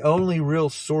is the only real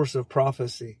source of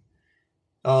prophecy.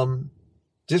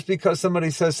 Just because somebody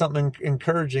says something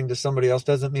encouraging to somebody else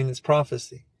doesn't mean it's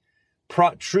prophecy.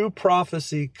 True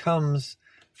prophecy comes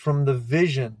from the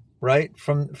vision, right?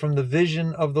 From the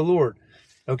vision of the Lord.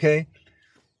 Okay?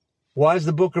 Why is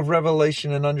the book of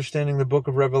Revelation and understanding the book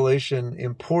of Revelation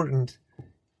important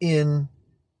in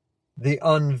the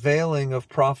unveiling of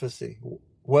prophecy?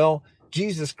 Well,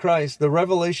 Jesus Christ, the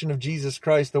revelation of Jesus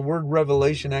Christ, the word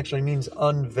revelation actually means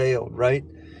unveiled, right?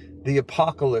 The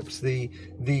apocalypse, the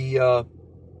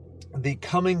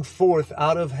coming forth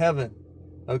out of heaven.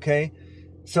 Okay?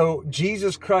 So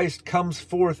Jesus Christ comes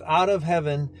forth out of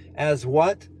heaven as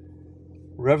what?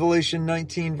 Revelation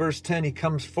 19 verse 10, he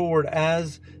comes forward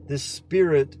as the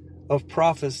spirit of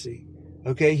prophecy.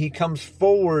 Okay, he comes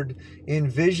forward in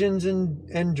visions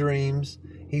and dreams.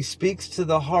 He speaks to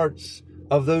the hearts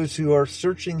of those who are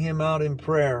searching him out in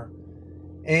prayer.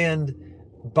 And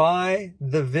by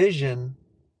the vision,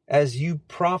 as you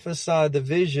prophesy the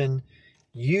vision,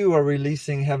 you are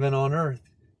releasing heaven on earth.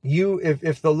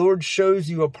 If the Lord shows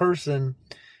you a person,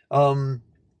 in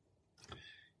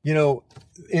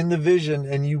the vision,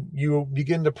 and you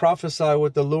begin to prophesy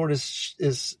what the Lord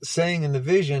is saying in the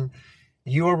vision,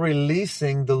 you are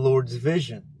releasing the Lord's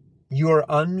vision. You are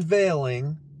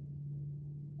unveiling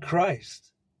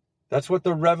Christ. That's what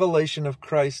the revelation of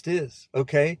Christ is,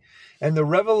 okay? And the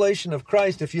revelation of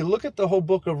Christ, if you look at the whole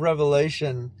book of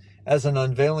Revelation as an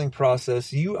unveiling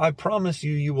process, I promise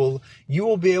you will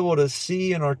be able to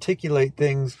see and articulate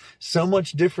things so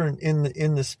much different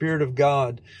in the Spirit of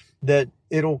God that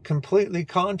it'll completely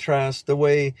contrast the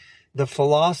way the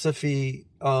philosophy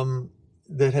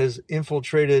that has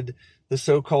infiltrated the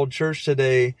so-called church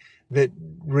today, that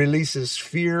releases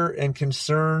fear and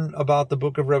concern about the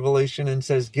book of Revelation and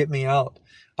says, get me out.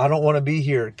 I don't want to be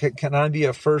here. Can I be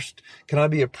a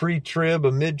pre-trib,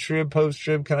 a mid-trib,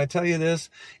 post-trib? Can I tell you this?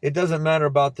 It doesn't matter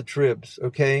about the tribs,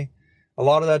 okay? A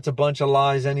lot of that's a bunch of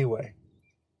lies anyway.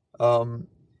 The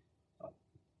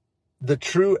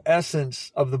true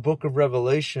essence of the book of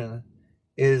Revelation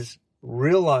is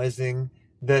realizing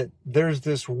that there's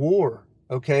this war,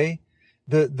 okay?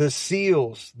 The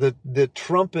seals, the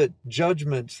trumpet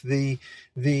judgments, the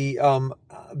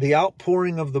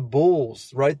outpouring of the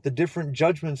bowls, right? The different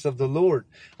judgments of the Lord.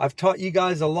 I've taught you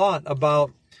guys a lot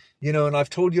about, and I've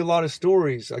told you a lot of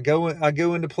stories. I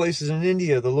go into places in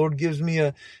India. The Lord gives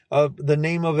me the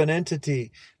name of an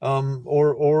entity,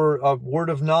 or a word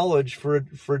of knowledge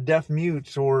for deaf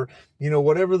mutes, or,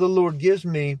 whatever the Lord gives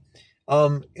me.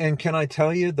 And can I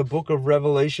tell you, the book of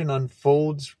Revelation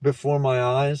unfolds before my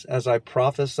eyes as I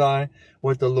prophesy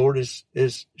what the Lord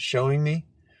is showing me.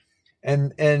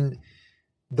 And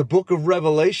the book of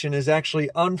Revelation is actually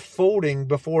unfolding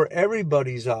before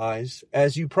everybody's eyes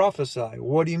as you prophesy.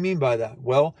 What do you mean by that?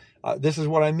 Well, this is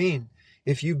what I mean.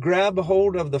 If you grab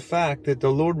hold of the fact that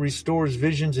the Lord restores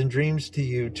visions and dreams to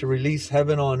you to release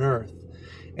heaven on earth,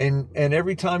 And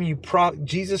every time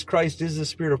Jesus Christ is the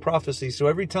spirit of prophecy. So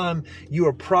every time you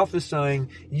are prophesying,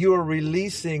 you are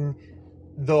releasing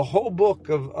the whole book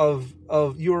of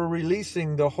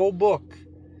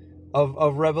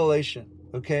Revelation.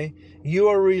 Okay? You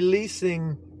are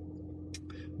releasing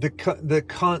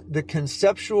the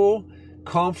conceptual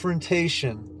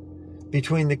confrontation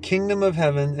between the kingdom of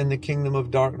heaven and the kingdom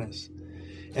of darkness.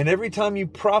 And every time you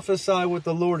prophesy what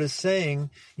the Lord is saying,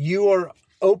 you are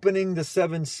opening the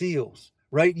seven seals,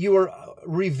 right? You are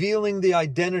revealing the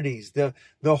identities, the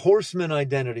horseman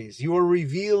identities. You are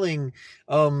revealing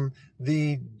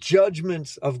the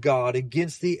judgments of God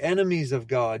against the enemies of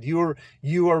God.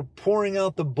 You are pouring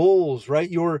out the bowls, right?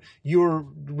 You're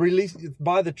releasing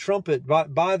by the trumpet,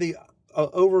 by the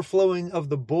overflowing of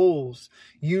the bowls.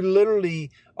 You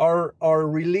literally are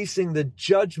releasing the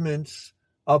judgments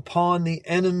upon the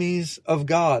enemies of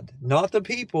God, not the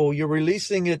people. You're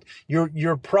releasing it.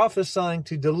 You're prophesying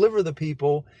to deliver the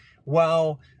people,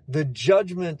 while the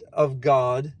judgment of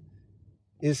God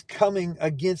is coming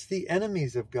against the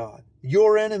enemies of God,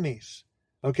 your enemies.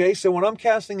 Okay, so when I'm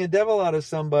casting a devil out of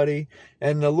somebody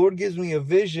and the Lord gives me a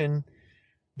vision,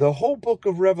 the whole book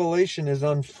of Revelation is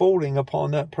unfolding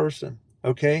upon that person.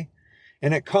 Okay,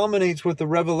 and it culminates with the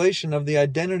revelation of the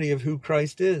identity of who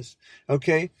Christ is.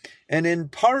 Okay. And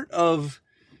in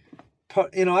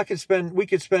we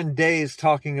could spend days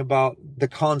talking about the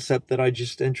concept that I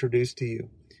just introduced to you.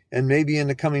 And maybe in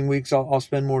the coming weeks, I'll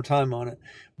spend more time on it.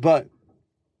 But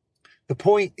the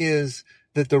point is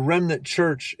that the remnant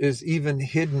church is even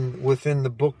hidden within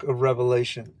the book of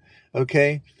Revelation.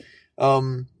 Okay.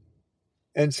 And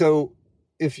so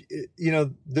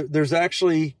there's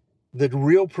actually the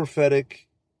real prophetic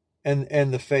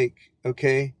and the fake.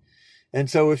 Okay. And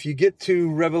so if you get to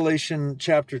Revelation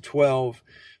chapter 12,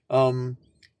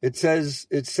 it says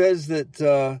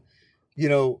that,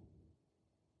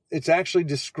 it's actually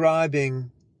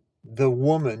describing the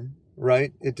woman,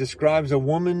 right? It describes a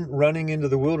woman running into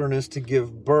the wilderness to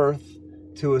give birth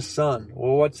to a son.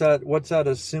 Well, what's that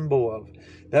a symbol of?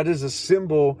 That is a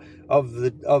symbol of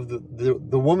the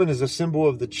woman is a symbol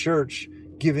of the church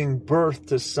giving birth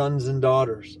to sons and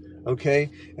daughters. Okay.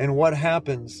 And what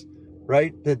happens,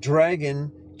 right? The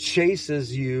dragon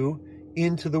chases you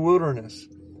into the wilderness.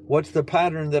 What's the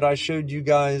pattern that I showed you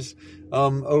guys,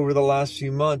 over the last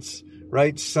few months,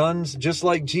 right? Sons, just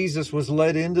like Jesus was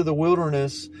led into the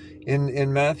wilderness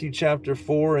in Matthew chapter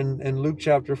 4 and Luke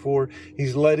chapter 4,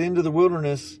 he's led into the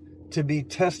wilderness to be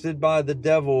tested by the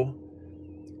devil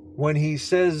when he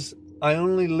says, I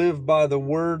only live by the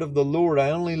word of the Lord.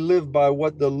 I only live by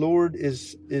what the Lord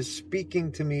is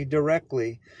speaking to me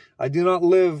directly. I do not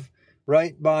live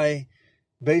right by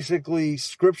basically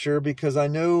scripture, because I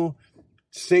know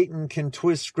Satan can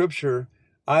twist scripture.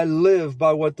 I live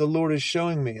by what the Lord is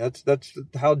showing me. That's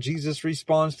how Jesus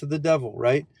responds to the devil,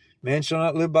 right? Man shall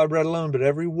not live by bread alone, but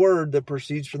every word that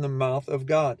proceeds from the mouth of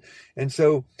God. And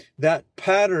so that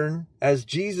pattern, as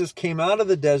Jesus came out of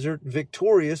the desert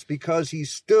victorious because he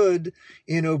stood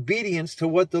in obedience to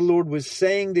what the Lord was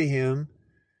saying to him,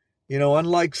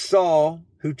 unlike Saul,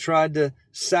 who tried to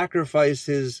sacrifice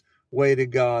his way to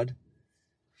God,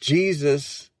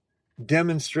 Jesus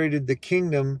demonstrated the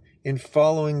kingdom in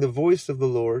following the voice of the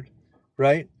Lord,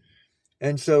 right?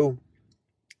 And so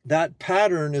that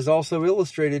pattern is also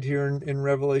illustrated here in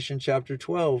Revelation chapter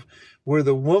 12, where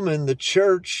the woman, the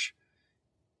church,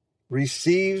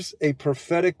 receives a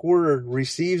prophetic word,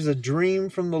 receives a dream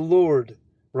from the Lord,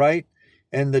 right?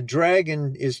 And the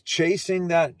dragon is chasing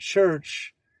that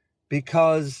church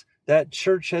because that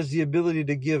church has the ability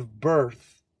to give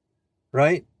birth,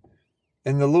 right?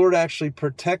 And the Lord actually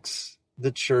protects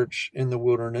the church in the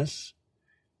wilderness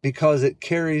because it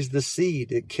carries the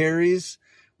seed. It carries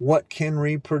what can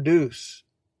reproduce,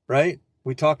 right?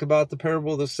 We talked about the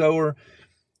parable of the sower.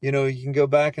 You can go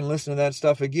back and listen to that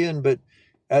stuff again. But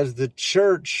as the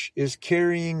church is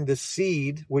carrying the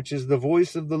seed, which is the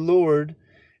voice of the Lord,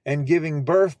 and giving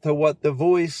birth to what the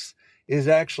voice is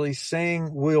actually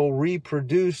saying will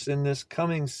reproduce in this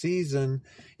coming season,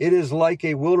 it is like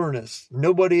a wilderness.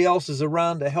 Nobody else is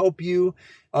around to help you.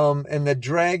 And the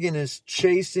dragon is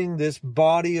chasing this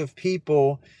body of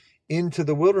people into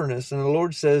the wilderness. And the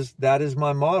Lord says, that is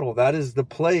my model. That is the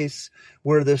place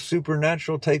where the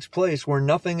supernatural takes place, where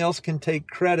nothing else can take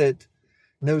credit.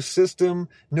 No system,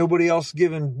 nobody else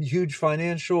given huge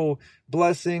financial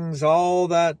blessings, all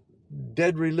that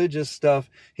dead religious stuff.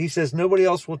 He says nobody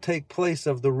else will take place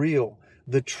of the real,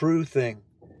 the true thing,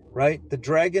 right? The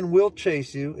dragon will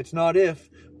chase you. It's not if,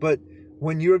 but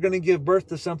when you're going to give birth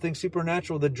to something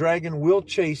supernatural, the dragon will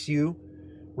chase you,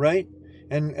 right?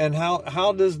 And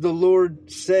how does the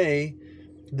Lord say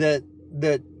that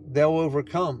that they'll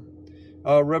overcome.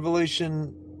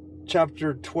 Revelation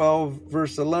chapter 12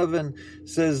 verse 11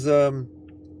 says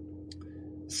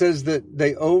that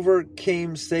they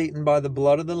overcame Satan by the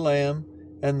blood of the Lamb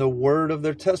and the word of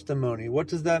their testimony. What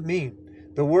does that mean?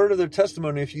 The word of their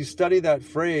testimony, if you study that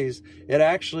phrase, it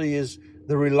actually is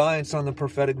the reliance on the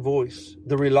prophetic voice,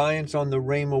 the reliance on the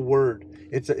Rhema word.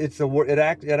 It's the word. It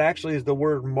actually is the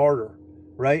word martyr,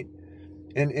 right?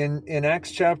 In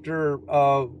Acts chapter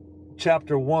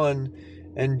 1,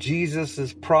 and Jesus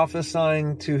is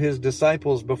prophesying to his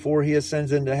disciples before he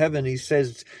ascends into heaven. He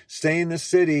says, "Stay in the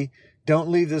city. Don't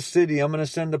leave the city. I'm going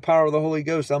to send the power of the Holy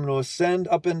Ghost. I'm going to ascend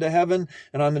up into heaven,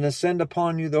 and I'm going to send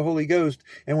upon you the Holy Ghost.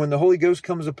 And when the Holy Ghost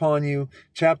comes upon you,"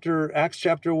 Acts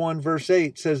chapter 1, verse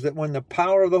 8 says that when the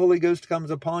power of the Holy Ghost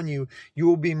comes upon you, you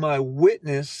will be my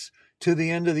witness to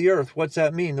the end of the earth. What's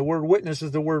that mean? The word witness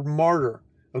is the word martyr,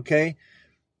 okay?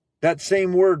 That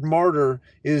same word martyr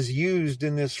is used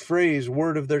in this phrase,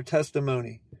 word of their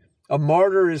testimony. A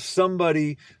martyr is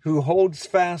somebody who holds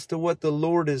fast to what the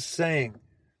Lord is saying.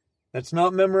 That's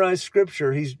not memorized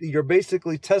scripture. You're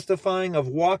basically testifying of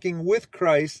walking with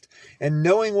Christ and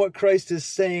knowing what Christ is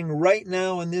saying right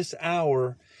now in this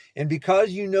hour. And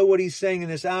because you know what he's saying in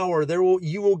this hour,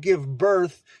 you will give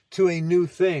birth to a new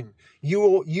thing.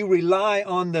 You rely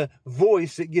on the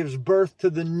voice that gives birth to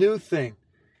the new thing.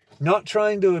 Not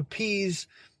trying to appease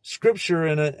scripture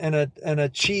and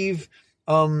achieve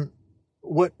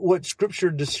what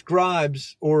scripture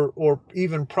describes or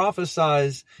even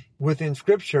prophesies within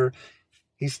scripture.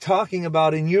 He's talking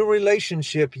about in your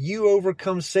relationship, you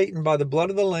overcome Satan by the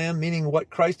blood of the Lamb, meaning what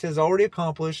Christ has already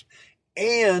accomplished,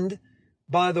 and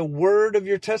by the word of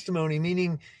your testimony,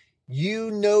 meaning you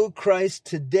know Christ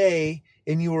today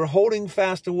and you are holding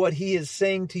fast to what he is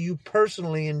saying to you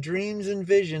personally in dreams and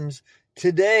visions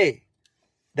today.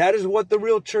 That is what the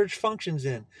real church functions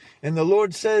in. And the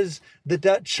Lord says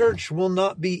that church will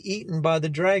not be eaten by the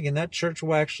dragon. That church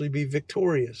will actually be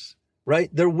victorious, right?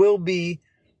 There will be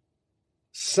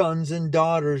sons and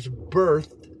daughters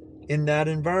birthed in that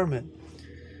environment.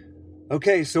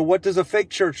 Okay, so what does a fake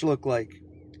church look like?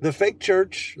 The fake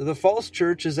church, the false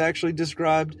church, is actually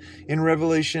described in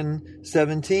Revelation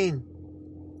 17.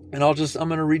 And I'm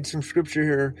going to read some scripture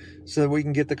here so that we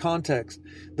can get the context.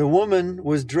 The woman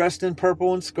was dressed in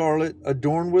purple and scarlet,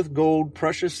 adorned with gold,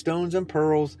 precious stones, and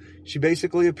pearls. She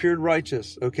basically appeared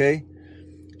righteous, okay?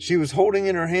 She was holding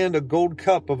in her hand a gold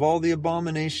cup of all the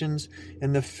abominations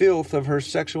and the filth of her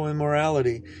sexual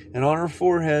immorality. And on her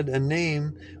forehead a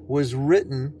name was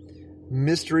written,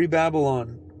 Mystery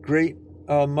Babylon, Great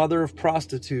Mother of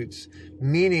Prostitutes,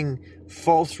 meaning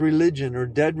false religion or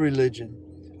dead religion.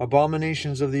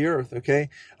 Abominations of the earth, okay?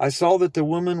 I saw that the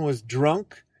woman was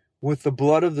drunk with the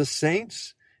blood of the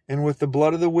saints and with the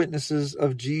blood of the witnesses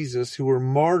of Jesus who were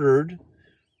martyred.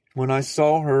 When I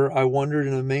saw her, I wondered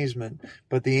in amazement.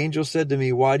 But the angel said to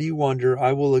me, "Why do you wonder?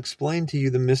 I will explain to you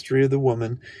the mystery of the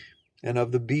woman and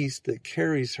of the beast that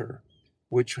carries her,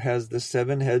 which has the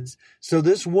 7 heads." So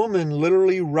this woman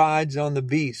literally rides on the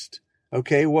beast.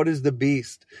 Okay, what is the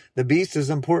beast? The beast is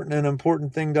an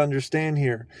important thing to understand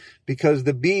here, because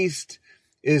the beast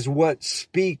is what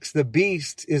speaks. The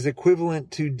beast is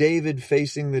equivalent to David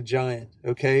facing the giant.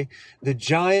 Okay, the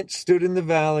giant stood in the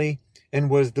valley and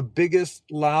was the biggest,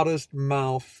 loudest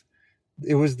mouth.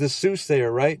 It was the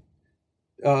soothsayer, right?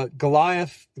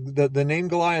 Goliath, the name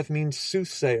Goliath means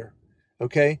soothsayer.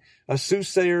 Okay, a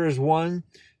soothsayer is one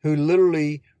who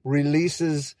literally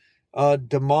releases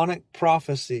demonic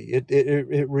prophecy.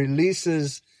 It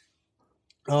releases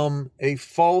a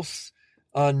false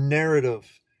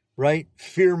narrative, right?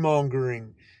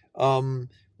 Fear-mongering,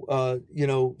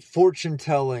 fortune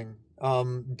telling,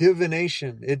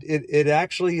 divination. It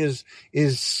actually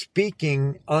is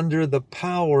speaking under the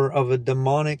power of a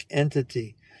demonic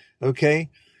entity. Okay,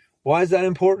 why is that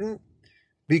important?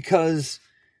 Because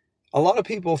a lot of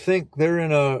people think they're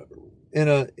in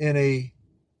a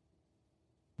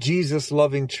Jesus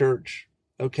loving church.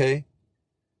 Okay.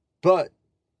 But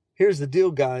here's the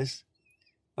deal, guys.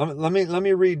 Let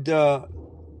me read,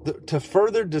 to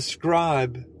further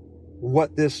describe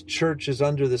what this church is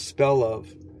under the spell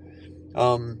of.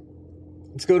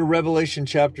 Let's go to Revelation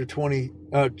chapter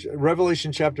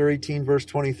 18, verse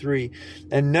 23.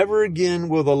 "And never again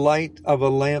will the light of a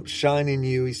lamp shine in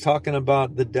you." He's talking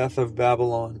about the death of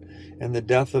Babylon and the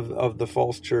death of the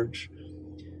false church.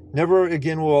 "Never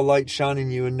again will a light shine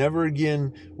in you, and never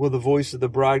again will the voice of the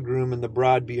bridegroom and the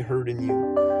bride be heard in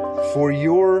you. For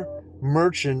your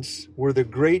merchants were the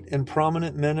great and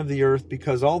prominent men of the earth,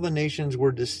 because all the nations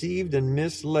were deceived and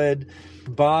misled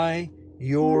by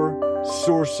your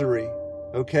sorcery."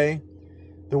 Okay?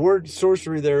 The word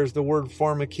sorcery there is the word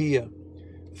pharmakia.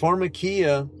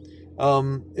 Pharmakia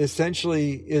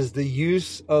essentially is the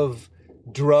use of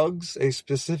drugs, a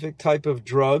specific type of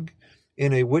drug,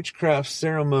 in a witchcraft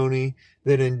ceremony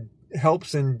that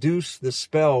helps induce the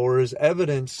spell, or is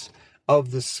evidence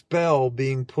of the spell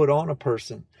being put on a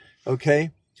person.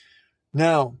 Okay?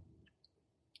 Now,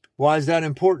 why is that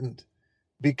important?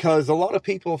 Because a lot of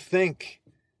people think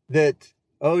that,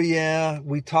 oh yeah,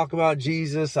 we talk about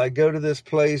Jesus. I go to this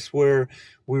place where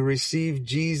we receive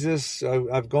Jesus.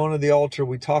 I've gone to the altar.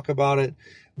 We talk about it.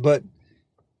 But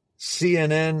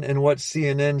CNN and what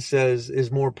CNN says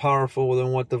is more powerful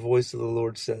than what the voice of the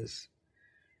Lord says.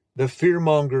 The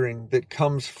fear-mongering that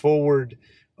comes forward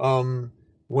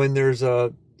when there's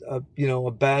a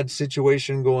bad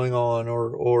situation going on,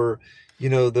 or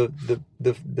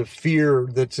the fear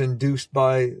that's induced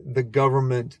by the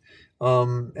government,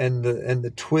 and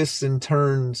the twists and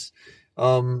turns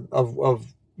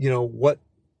of what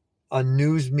a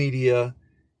news media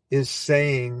is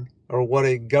saying, or what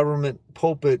a government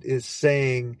pulpit is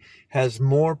saying, has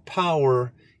more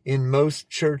power in most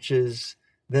churches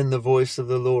than the voice of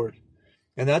the Lord.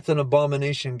 And that's an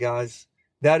abomination, guys.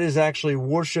 That is actually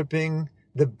worshiping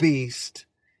the beast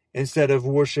instead of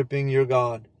worshiping your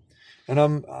God. And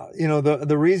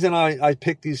the reason I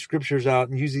pick these scriptures out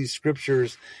and use these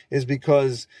scriptures is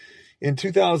because in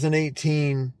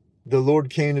 2018, the Lord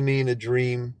came to me in a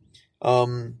dream.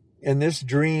 And this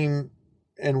dream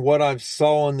and what I've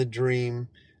saw in the dream,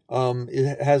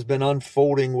 it has been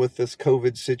unfolding with this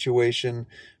COVID situation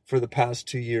for the past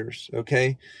 2 years.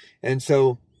 Okay. And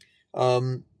so,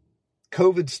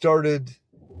 COVID started,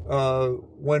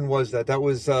 when was that? That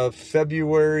was,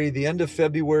 February, the end of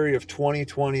February of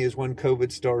 2020 is when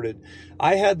COVID started.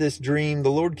 I had this dream.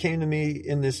 The Lord came to me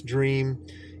in this dream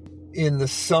in the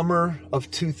summer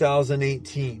of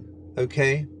 2018.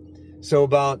 Okay. So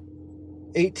about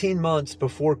 18 months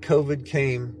before COVID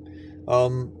came,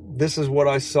 this is what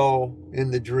I saw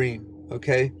in the dream.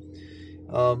 Okay.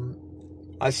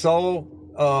 I saw,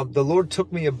 the Lord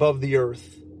took me above the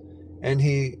earth, and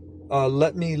he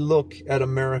let me look at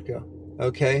America.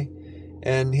 Okay.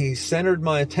 And he centered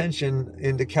my attention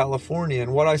into California.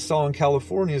 And what I saw in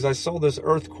California is I saw this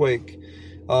earthquake,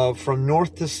 from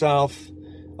north to south,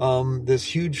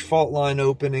 this huge fault line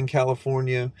open in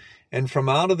California. And from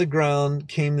out of the ground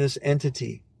came this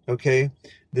entity. Okay.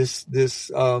 This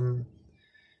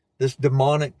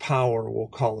demonic power, we'll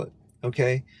call it.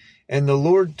 Okay. And the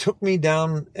Lord took me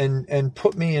down and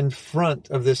put me in front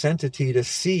of this entity to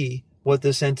see what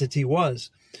this entity was.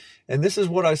 And this is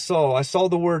what I saw. I saw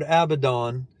the word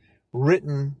Abaddon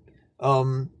written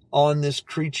on this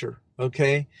creature.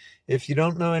 Okay. If you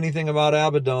don't know anything about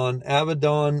Abaddon,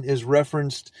 Abaddon is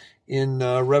referenced in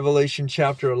Revelation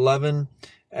chapter 11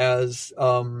 as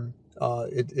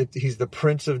he's the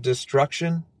prince of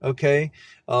destruction. Okay.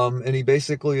 And he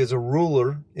basically is a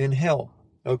ruler in hell.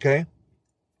 Okay.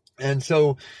 And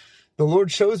so the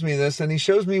Lord shows me this, and he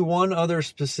shows me one other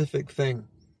specific thing.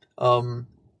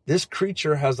 This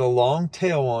creature has a long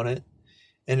tail on it,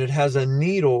 and it has a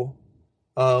needle,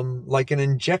 like an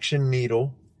injection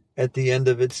needle at the end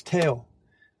of its tail.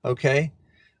 Okay.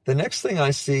 The next thing I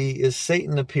see is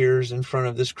Satan appears in front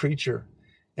of this creature,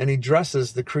 and he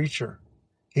dresses the creature.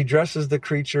 He dresses the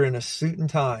creature in a suit and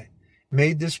tie,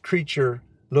 made this creature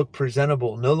look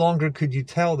presentable. No longer could you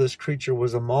tell this creature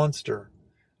was a monster.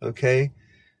 Okay.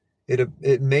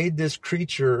 It made this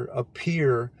creature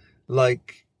appear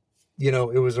like,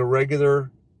 it was a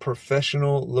regular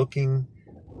professional looking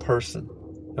person.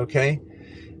 Okay.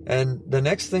 And the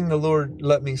next thing the Lord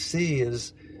let me see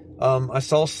is, I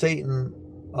saw Satan,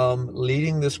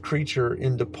 leading this creature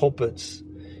into pulpits,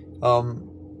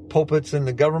 pulpits in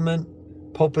the government,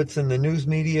 pulpits in the news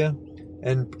media,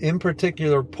 and in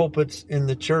particular pulpits in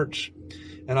the church.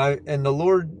 And the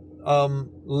Lord,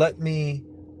 let me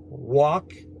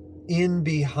walk in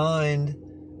behind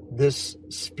this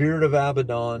spirit of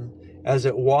Abaddon as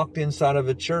it walked inside of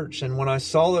a church. And when I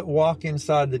saw it walk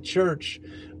inside the church,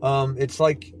 it's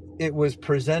like it was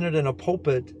presented in a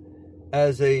pulpit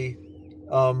as a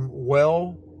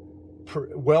well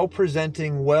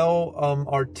presenting,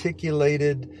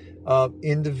 articulated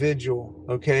individual.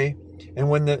 Okay. And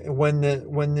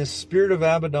when this spirit of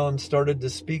Abaddon started to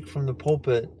speak from the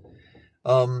pulpit,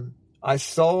 I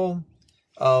saw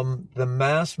the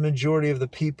mass majority of the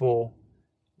people,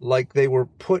 like they were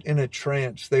put in a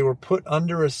trance. They were put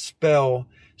under a spell,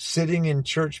 sitting in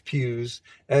church pews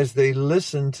as they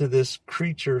listened to this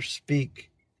creature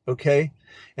speak. Okay.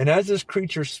 And as this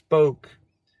creature spoke,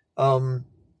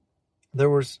 there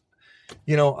was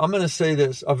I'm going to say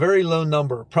this, a very low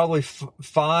number, probably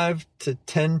 5 to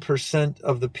 10%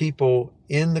 of the people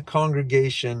in the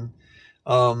congregation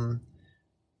were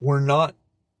not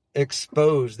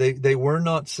exposed. They were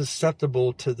not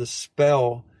susceptible to the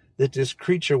spell that this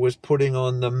creature was putting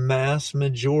on the mass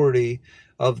majority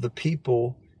of the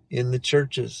people in the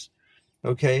churches.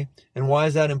 Okay. And why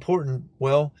is that important?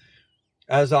 Well,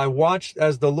 as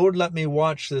the Lord let me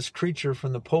watch this creature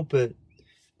from the pulpit,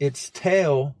 its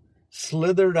tail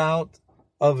slithered out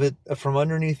of it from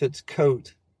underneath its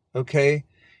coat. Okay.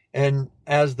 And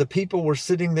as the people were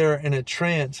sitting there in a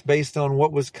trance based on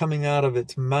what was coming out of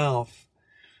its mouth,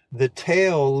 the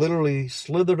tail literally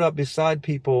slithered up beside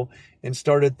people and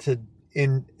started to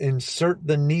insert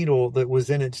the needle that was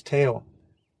in its tail.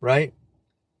 Right?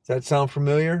 Does that sound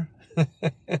familiar?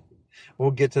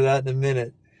 We'll get to that in a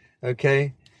minute.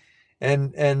 Okay.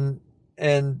 And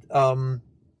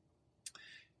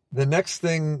the next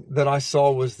thing that I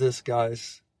saw was this,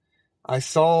 guys. I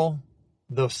saw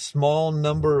the small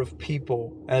number of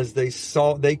people as they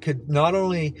could not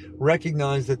only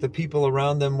recognize that the people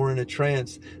around them were in a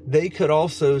trance, they could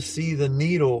also see the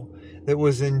needle that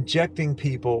was injecting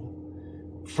people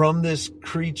from this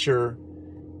creature.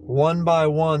 One by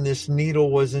one, this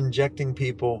needle was injecting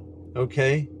people.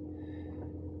 Okay.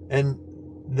 And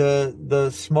the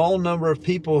small number of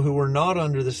people who were not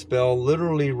under the spell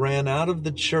literally ran out of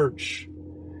the church,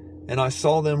 and I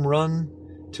saw them run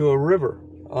to a river.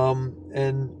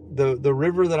 And the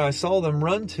river that I saw them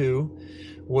run to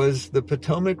was the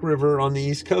Potomac River on the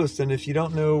East Coast. And if you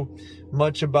don't know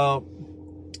much about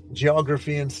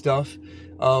geography and stuff,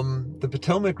 the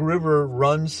Potomac River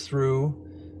runs through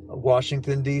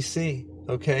Washington, D.C.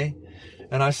 Okay.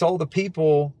 And I saw the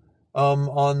people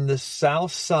on the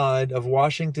south side of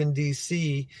Washington,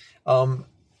 D.C.,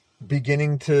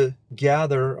 beginning to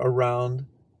gather around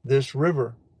this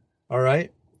river. All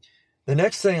right. The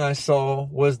next thing I saw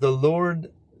was the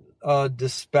Lord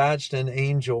dispatched an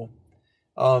angel,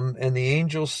 and the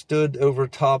angel stood over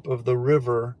top of the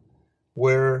river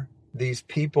where these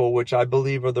people, which I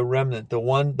believe are the remnant,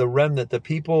 the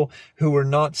people who were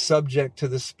not subject to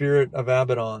the spirit of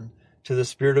Abaddon, to the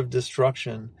spirit of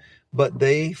destruction, but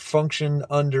they functioned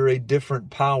under a different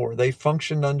power. They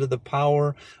functioned under the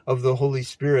power of the Holy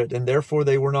Spirit, and therefore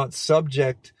they were not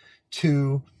subject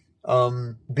to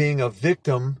being a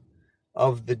victim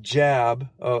of the jab,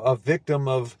 a victim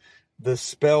of the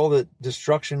spell that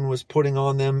destruction was putting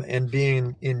on them and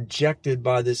being injected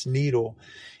by this needle.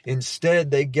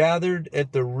 Instead, they gathered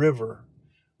at the river,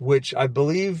 which I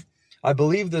believe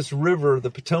this river, the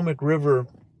Potomac River,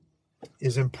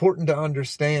 is important to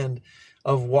understand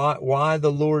of why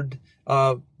the Lord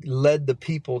led the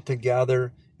people to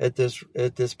gather at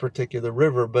this particular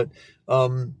river. But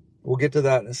we'll get to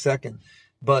that in a second.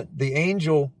 But the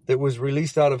angel that was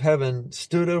released out of heaven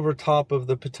stood over top of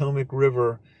the Potomac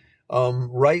River,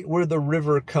 right where the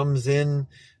river comes in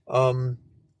to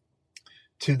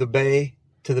the Bay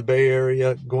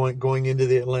Area, going into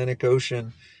the Atlantic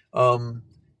Ocean. The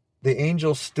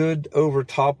angel stood over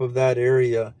top of that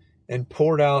area and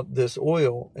poured out this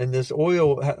oil, and this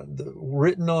oil,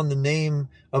 written on the name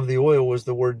of the oil, was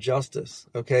the word justice.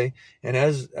 Okay, and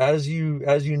as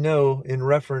you know, in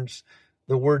reference,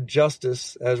 the word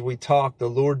justice, as we talk, the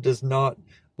Lord does not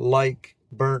like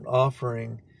burnt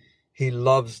offering. He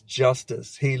loves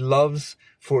justice. He loves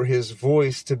for his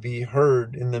voice to be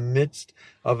heard in the midst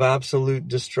of absolute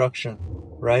destruction,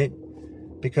 right?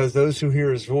 Because those who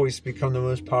hear his voice become the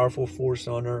most powerful force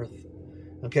on earth.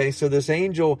 Okay, so this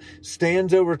angel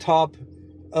stands over top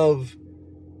of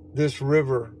this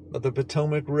river, of the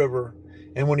Potomac River,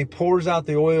 and when he pours out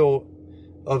the oil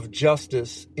of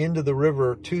justice into the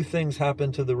river, two things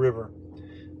happen to the river.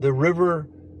 The river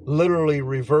literally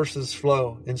reverses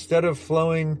flow. Instead of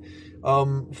flowing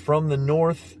from the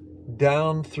north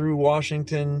down through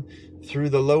Washington, through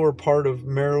the lower part of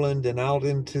Maryland and out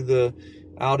into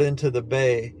the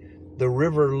bay, the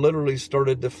river literally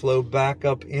started to flow back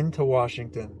up into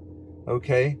Washington.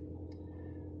 Okay?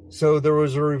 So there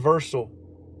was a reversal.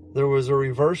 There was a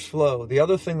reverse flow. The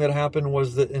other thing that happened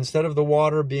was that instead of the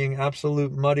water being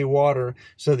absolute muddy water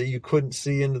so that you couldn't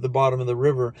see into the bottom of the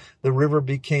river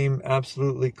became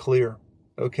absolutely clear.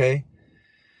 Okay?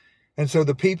 And so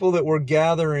the people that were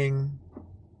gathering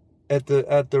at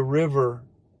the river,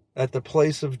 at the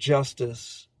place of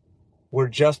justice, where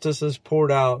justice is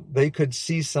poured out, they could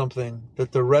see something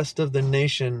that the rest of the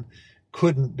nation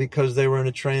couldn't, because they were in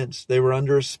a trance. They were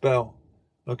under a spell.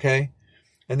 Okay?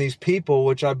 And these people,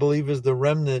 which I believe is the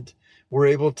remnant, were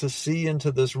able to see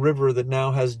into this river that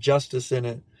now has justice in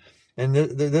it. And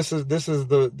this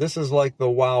is like the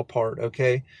wow part.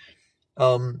 Okay?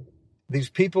 these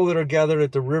people that are gathered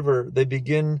at the river, they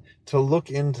begin to look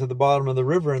into the bottom of the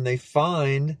river and they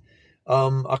find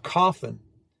a coffin.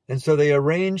 And so they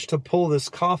arrange to pull this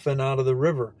coffin out of the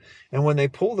river. And when they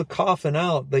pull the coffin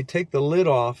out, they take the lid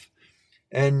off.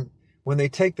 And when they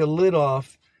take the lid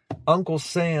off, Uncle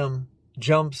Sam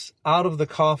jumps out of the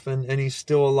coffin and he's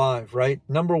still alive, right?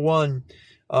 Number one,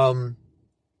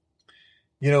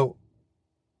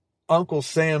 Uncle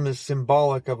Sam is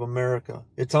symbolic of America.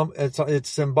 It's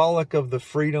symbolic of the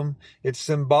freedom. It's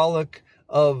symbolic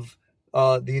of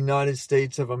the United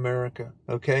States of America.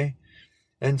 Okay,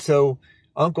 and so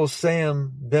Uncle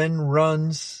Sam then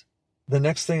runs. The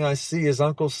next thing I see is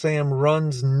Uncle Sam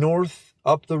runs north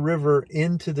up the river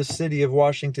into the city of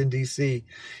Washington, D.C.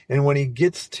 And when he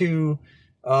gets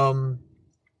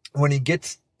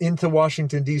into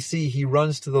Washington, D.C., he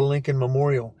runs to the Lincoln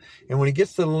Memorial. And when he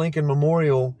gets to the Lincoln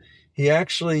Memorial, he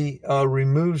actually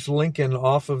removes Lincoln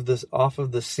off of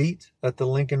the seat at the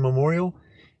Lincoln Memorial,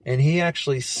 and he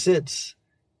actually sits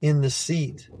in the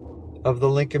seat of the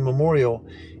Lincoln Memorial,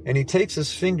 and he takes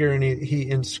his finger and he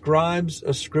inscribes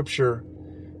a scripture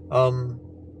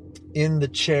in the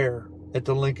chair at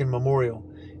the Lincoln Memorial.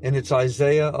 And it's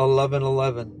Isaiah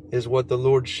 11:11 is what the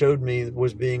Lord showed me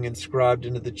was being inscribed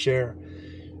into the chair.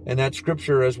 And that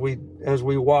scripture, as we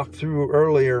walked through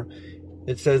earlier,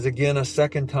 it says again a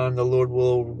second time the Lord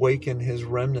will awaken his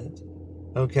remnant.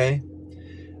 Okay?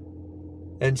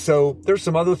 And so there's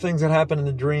some other things that happen in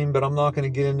the dream, but I'm not going to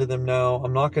get into them now.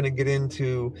 I'm not going to get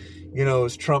into,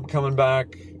 is Trump coming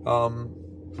back?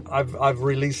 I've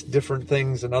released different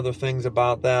things and other things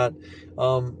about that.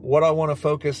 What I want to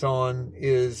focus on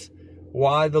is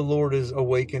why the Lord is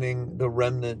awakening the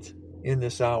remnant in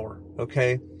this hour.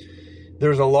 Okay?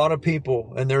 There's a lot of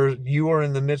people, and you are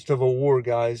in the midst of a war,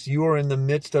 guys. You are in the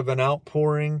midst of an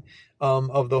outpouring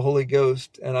of the Holy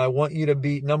Ghost. And I want you to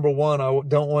be, number one, I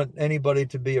don't want anybody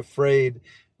to be afraid,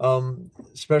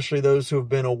 especially those who have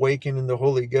been awakened in the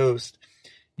Holy Ghost.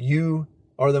 You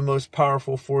are the most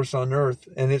powerful force on earth,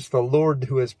 and it's the Lord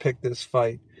who has picked this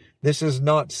fight. This is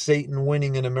not Satan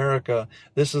winning in America.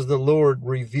 This is the Lord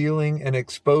revealing and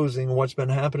exposing what's been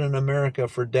happening in America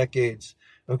for decades.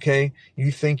 Okay?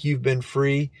 You think you've been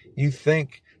free. You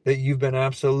think that you've been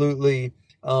absolutely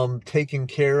taken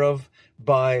care of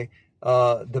by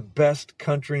the best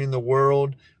country in the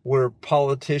world where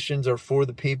politicians are for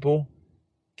the people.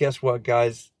 Guess what,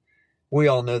 guys? We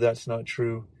all know that's not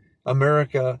true.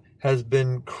 America has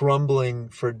been crumbling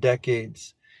for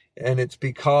decades. And it's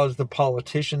because the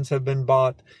politicians have been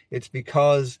bought. It's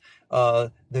because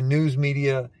the news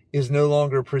media is no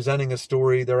longer presenting a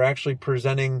story. They're actually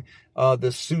presenting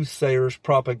the soothsayers'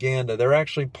 propaganda. They're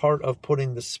actually part of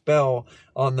putting the spell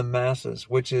on the masses,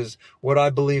 which is what I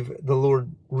believe the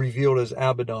Lord revealed as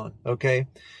Abaddon. Okay,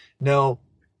 now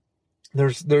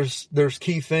there's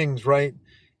key things right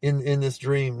in this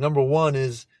dream. Number one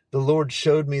is the Lord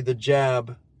showed me the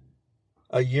jab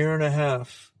a year and a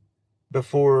half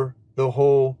before the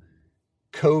whole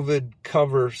COVID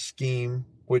cover scheme,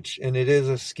 and it is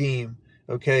a scheme.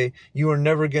 Okay, you are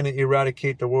never going to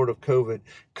eradicate the world of COVID.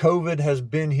 COVID has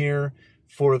been here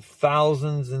for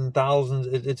thousands and thousands.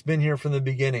 It's been here from the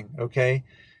beginning. Okay,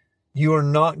 you are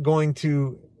not going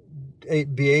to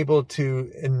be able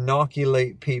to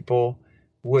inoculate people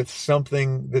with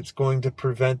something that's going to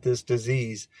prevent this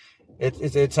disease.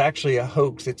 It's actually a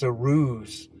hoax. It's a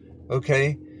ruse.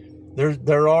 Okay,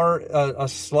 there are a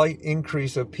slight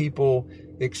increase of people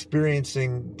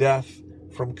experiencing death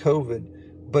from COVID.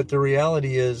 But the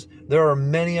reality is there are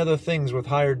many other things with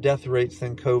higher death rates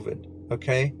than COVID,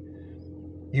 okay?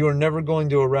 You are never going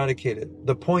to eradicate it.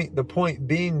 The point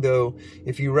being, though,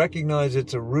 if you recognize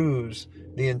it's a ruse,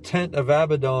 the intent of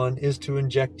Abaddon is to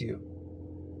inject you.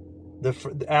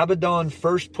 The Abaddon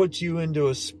first puts you into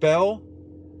a spell.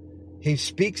 He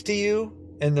speaks to you,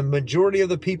 and the majority of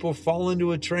the people fall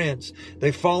into a trance.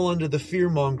 They fall under the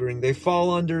fear-mongering. They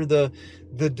fall under the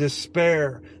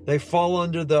despair. They fall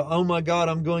under the, oh my God,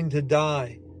 I'm going to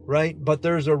die, right? But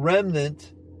there's a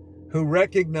remnant who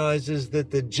recognizes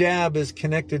that the jab is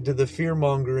connected to the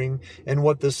fear-mongering and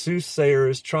what the soothsayer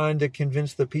is trying to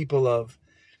convince the people of.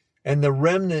 And the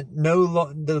remnant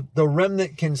the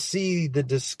remnant can see the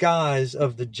disguise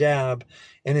of the jab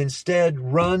and instead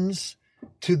runs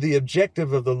to the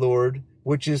objective of the Lord,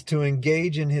 which is to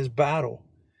engage in his battle.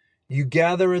 You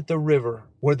gather at the river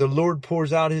where the Lord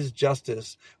pours out his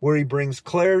justice, where he brings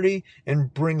clarity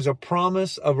and brings a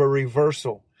promise of a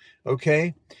reversal.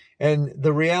 Okay? And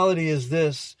the reality is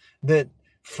this, that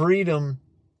freedom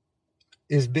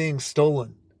is being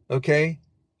stolen. Okay?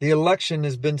 The election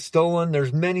has been stolen.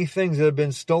 There's many things that have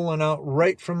been stolen out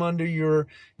right from under your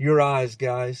eyes,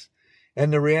 guys.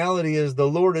 And the reality is the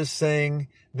Lord is saying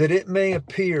that it may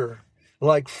appear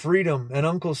like freedom and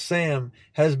Uncle Sam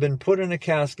has been put in a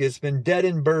casket. It's been dead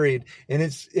and buried, and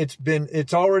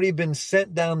it's already been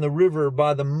sent down the river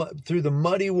through the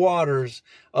muddy waters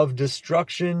of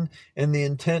destruction and the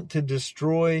intent to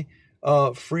destroy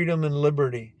freedom and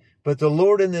liberty. But the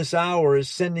Lord in this hour is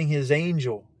sending his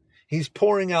angel. He's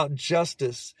pouring out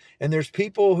justice, and there's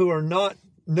people who are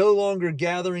no longer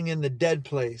gathering in the dead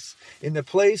place, in the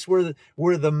place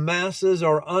where the masses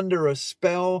are under a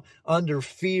spell, under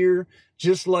fear,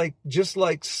 just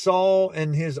like Saul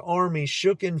and his army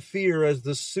shook in fear as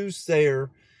the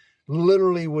soothsayer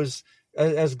literally was,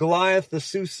 as Goliath the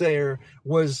soothsayer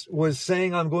was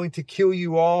saying, I'm going to kill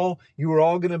you all. You are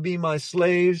all going to be my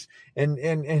slaves. And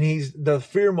the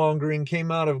fear mongering came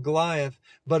out of Goliath,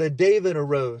 but a David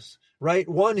arose. Right?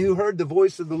 One who heard the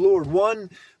voice of the Lord.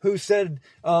 One who said,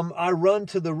 I run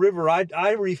to the river.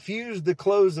 I refuse the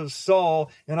clothes of Saul,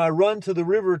 and I run to the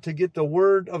river to get the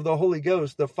word of the Holy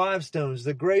Ghost, the 5 stones,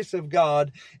 the grace of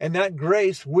God, and that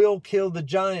grace will kill the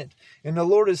giant. And the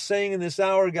Lord is saying in this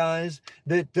hour, guys,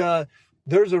 that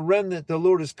there's a remnant the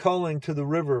Lord is calling to the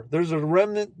river. There's a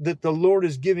remnant that the Lord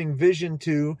is giving vision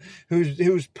to,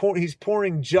 he's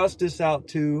pouring justice out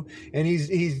to, and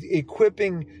he's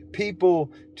equipping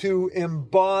people to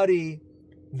embody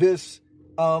this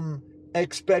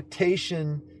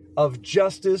expectation of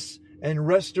justice and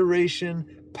restoration,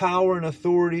 power and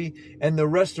authority, and the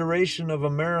restoration of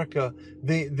America,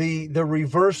 the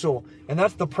reversal. And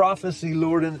that's the prophecy,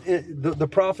 Lord. And the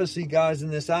prophecy, guys,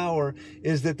 in this hour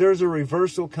is that there's a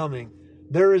reversal coming.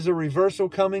 There is a reversal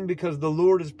coming because the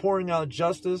Lord is pouring out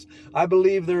justice. I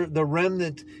believe the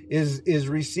remnant is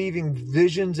receiving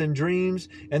visions and dreams,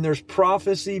 and there's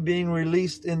prophecy being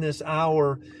released in this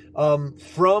hour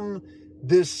from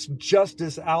this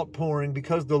justice outpouring,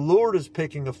 because the Lord is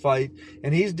picking a fight,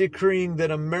 and he's decreeing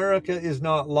that America is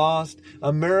not lost.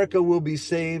 America will be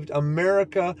saved.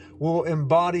 America will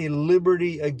embody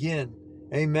liberty again.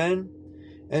 Amen.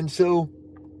 And so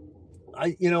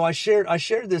I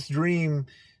shared this dream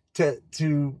to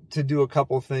do a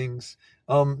couple things.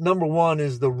 Number one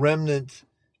is the remnant.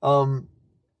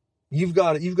 You've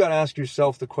got to ask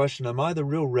yourself the question, am I the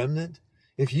real remnant?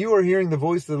 If you are hearing the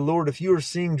voice of the Lord, if you are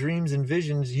seeing dreams and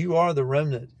visions, you are the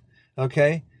remnant.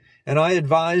 Okay? And I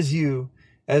advise you,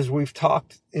 as we've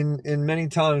talked in many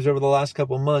times over the last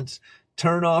couple of months,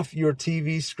 turn off your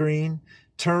TV screen,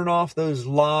 turn off those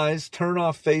lies, turn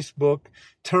off Facebook,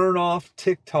 turn off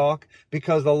TikTok,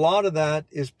 because a lot of that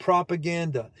is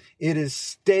propaganda. It is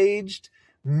staged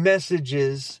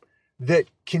messages that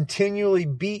continually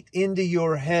beat into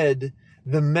your head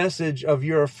the message of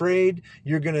you're afraid,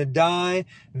 you're going to die,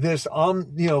 this,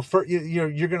 you're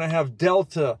going to have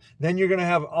Delta, then you're going to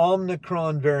have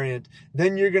Omicron variant,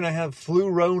 then you're going to have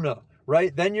Flurona,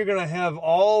 right? Then you're going to have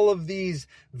all of these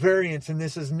variants, and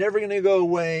this is never going to go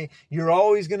away. You're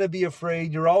always going to be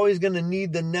afraid. You're always going to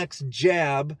need the next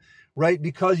jab, right?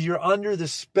 Because you're under the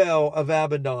spell of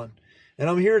Abaddon. And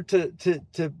I'm here to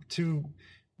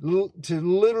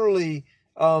literally,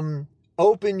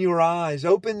 open your eyes,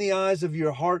 open the eyes of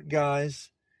your heart,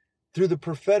 guys, through the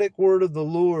prophetic word of the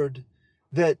Lord,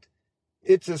 that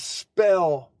it's a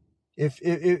spell. If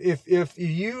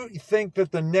you think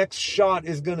that the next shot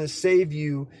is going to save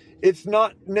you, it's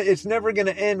never going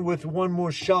to end with one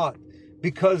more shot,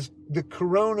 because the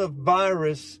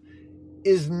coronavirus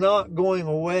is not going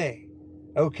away.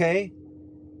 Okay?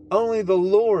 Only the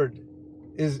Lord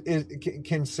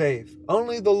can save.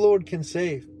 Only the Lord can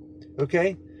save.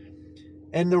 Okay?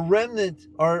 And the remnant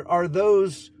are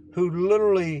those who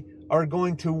literally are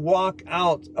going to walk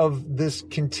out of this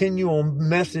continual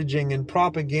messaging and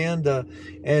propaganda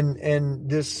and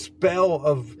this spell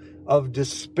of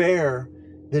despair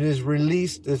that is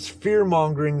released, this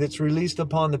fear-mongering that's released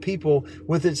upon the people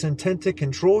with its intent to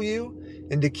control you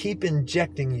and to keep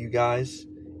injecting you, guys.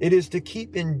 It is to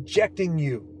keep injecting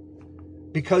you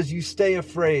because you stay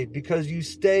afraid, because you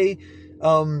stay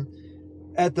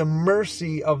at the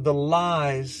mercy of the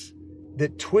lies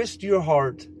that twist your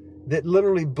heart, that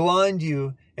literally blind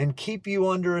you and keep you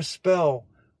under a spell,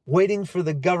 waiting for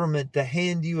the government to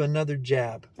hand you another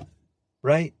jab,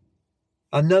 right?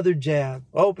 Another jab.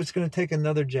 Oh, it's going to take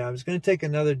another jab. It's going to take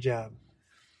another jab.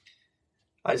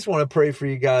 I just want to pray for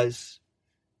you guys,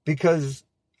 because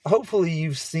hopefully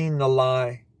you've seen the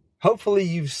lie. Hopefully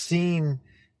you've seen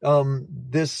the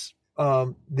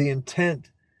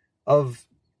intent of,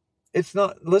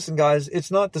 listen guys,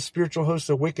 it's not the spiritual hosts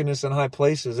of wickedness in high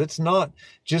places. It's not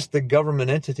just the government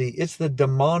entity. It's the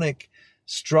demonic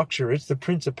structure. It's the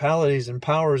principalities and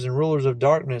powers and rulers of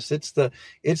darkness. It's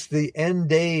the end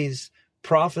days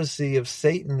prophecy of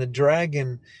Satan, the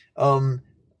dragon, in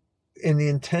the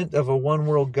intent of a one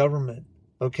world government.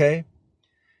 Okay.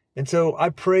 And so I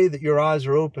pray that your eyes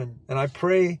are open, and I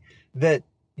pray that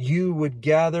you would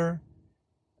gather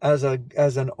as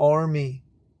an army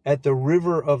at the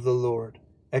river of the Lord,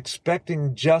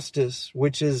 expecting justice,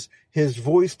 which is his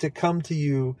voice to come to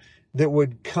you, that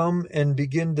would come and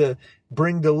begin to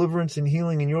bring deliverance and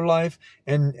healing in your life.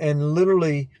 And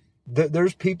literally,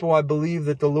 there's people I believe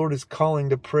that the Lord is calling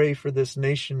to pray for this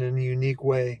nation in a unique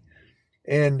way.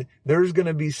 And there's going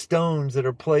to be stones that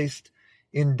are placed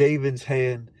in David's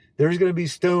hand. There's going to be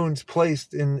stones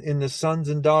placed in the sons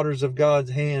and daughters of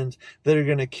God's hands that are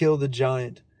going to kill the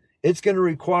giant. It's going to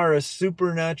require a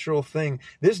supernatural thing.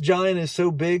 This giant is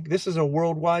so big. This is a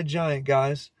worldwide giant,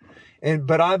 guys.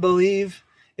 But I believe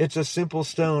it's a simple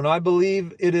stone. I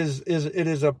believe it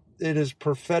is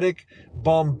prophetic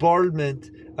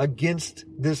bombardment against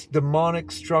this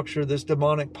demonic structure, this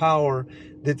demonic power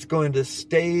that's going to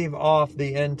stave off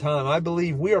the end time. I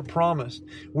believe we are promised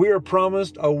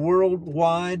a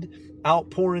worldwide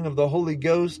outpouring of the Holy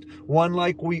Ghost, one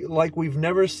like we've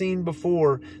never seen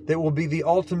before, that will be the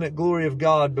ultimate glory of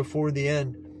God before the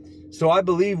end. So I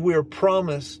believe we are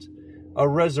promised a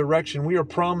resurrection. We are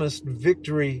promised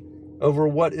victory over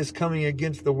what is coming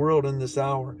against the world in this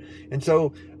hour. And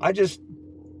so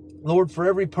Lord, for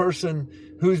every person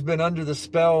who's been under the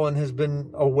spell and has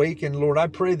been awakened, Lord, I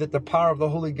pray that the power of the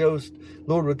Holy Ghost,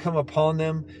 Lord, would come upon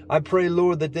them. I pray,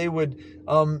 Lord, that they would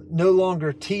no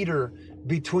longer teeter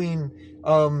between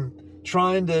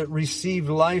trying to receive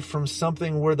life from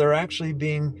something where they're actually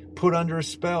being put under a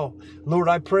spell. Lord,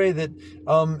 I pray that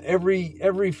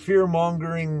every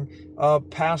fear-mongering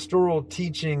pastoral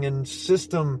teaching and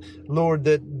system, Lord,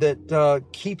 that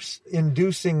keeps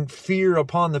inducing fear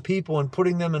upon the people and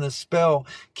putting them in a spell,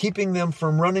 keeping them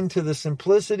from running to the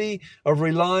simplicity of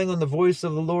relying on the voice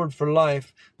of the Lord for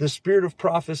life, the spirit of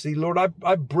prophecy, Lord,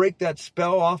 I break that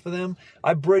spell off of them.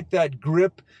 I break that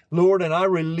grip, Lord, and I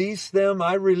release them.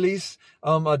 I release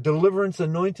a deliverance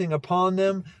anointing upon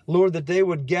them, Lord, that they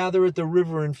would gather at the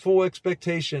river in full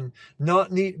expectation, not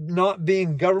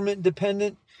being government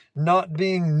dependent, not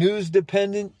being news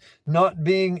dependent, not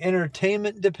being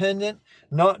entertainment dependent,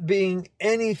 not being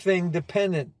anything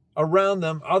dependent around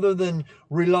them other than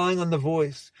relying on the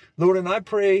voice. Lord, and I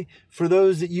pray for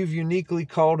those that you've uniquely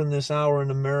called in this hour in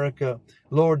America,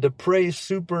 Lord, to pray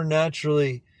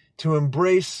supernaturally, to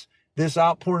embrace this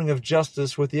outpouring of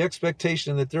justice with the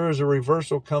expectation that there is a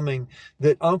reversal coming,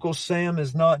 that Uncle Sam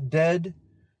is not dead.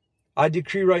 I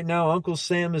decree right now, Uncle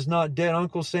Sam is not dead.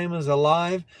 Uncle Sam is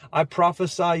alive. I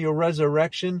prophesy your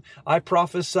resurrection. I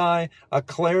prophesy a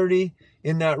clarity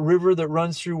in that river that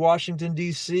runs through Washington,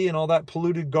 D.C., and all that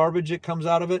polluted garbage that comes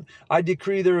out of it. I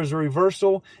decree there is a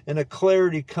reversal and a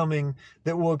clarity coming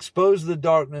that will expose the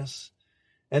darkness.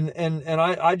 And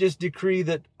I just decree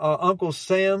that Uncle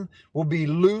Sam will be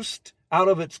loosed out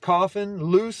of its coffin,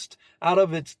 loosed out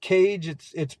of its cage,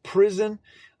 its prison.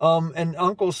 And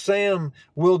Uncle Sam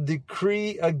will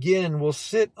decree again, will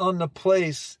sit on the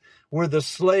place where the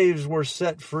slaves were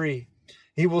set free.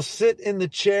 He will sit in the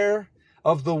chair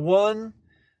of the one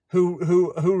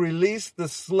who released the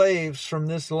slaves from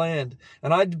this land.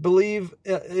 And I believe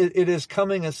it is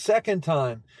coming a second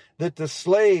time that the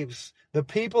slaves, the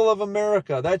people of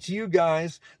America, that's you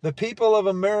guys, the people of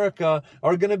America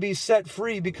are going to be set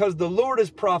free because the Lord has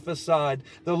prophesied.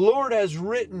 The Lord has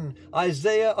written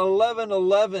Isaiah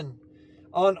 11:11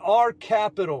 on our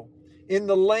capital, in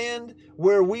the land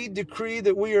where we decree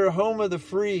that we are home of the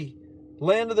free,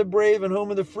 land of the brave and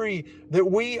home of the free,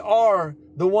 that we are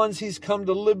the ones he's come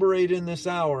to liberate in this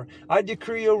hour. I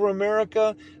decree over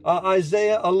America,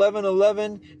 Isaiah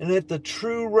 11:11, and that the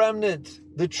true remnant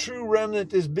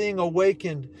is being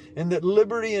awakened, and that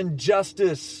liberty and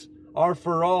justice are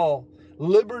for all.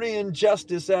 Liberty and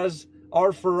justice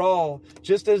are for all.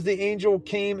 Just as the angel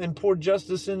came and poured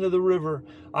justice into the river,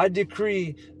 I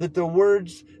decree that the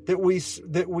words that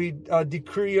we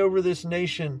decree over this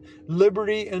nation,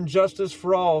 liberty and justice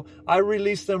for all, I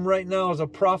release them right now as a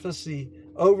prophecy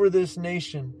over this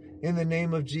nation in the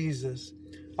name of Jesus.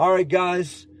 All right,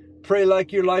 guys, pray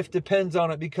like your life depends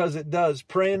on it, because it does.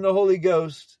 Pray in the Holy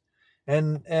Ghost,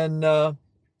 and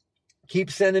keep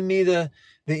sending me the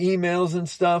emails and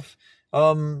stuff.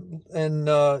 We'll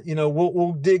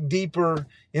dig deeper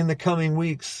in the coming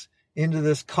weeks into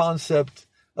this concept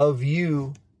of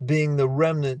you being the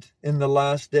remnant in the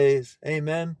last days.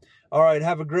 Amen. All right.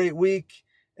 Have a great week.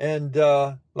 And,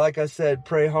 like I said,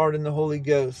 pray hard in the Holy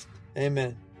Ghost.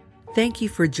 Amen. Thank you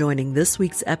for joining this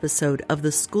week's episode of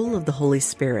the School of the Holy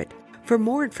Spirit. For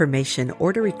more information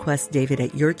or to request David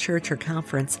at your church or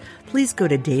conference, please go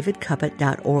to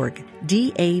davidcuppett.org,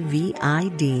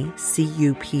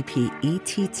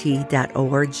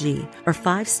 davidcuppett.org, or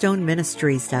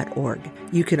fivestoneministries.org.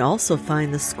 You can also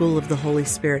find the School of the Holy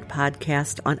Spirit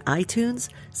podcast on iTunes,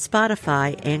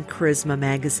 Spotify, and Charisma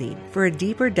Magazine. For a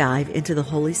deeper dive into the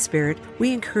Holy Spirit,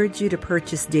 we encourage you to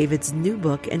purchase David's new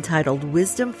book entitled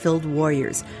Wisdom-Filled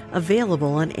Warriors,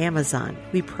 available on Amazon.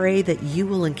 We pray that you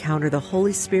will encounter the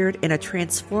Holy Spirit in a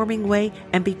transforming way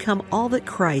and become all that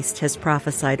Christ has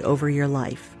prophesied over your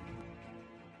life.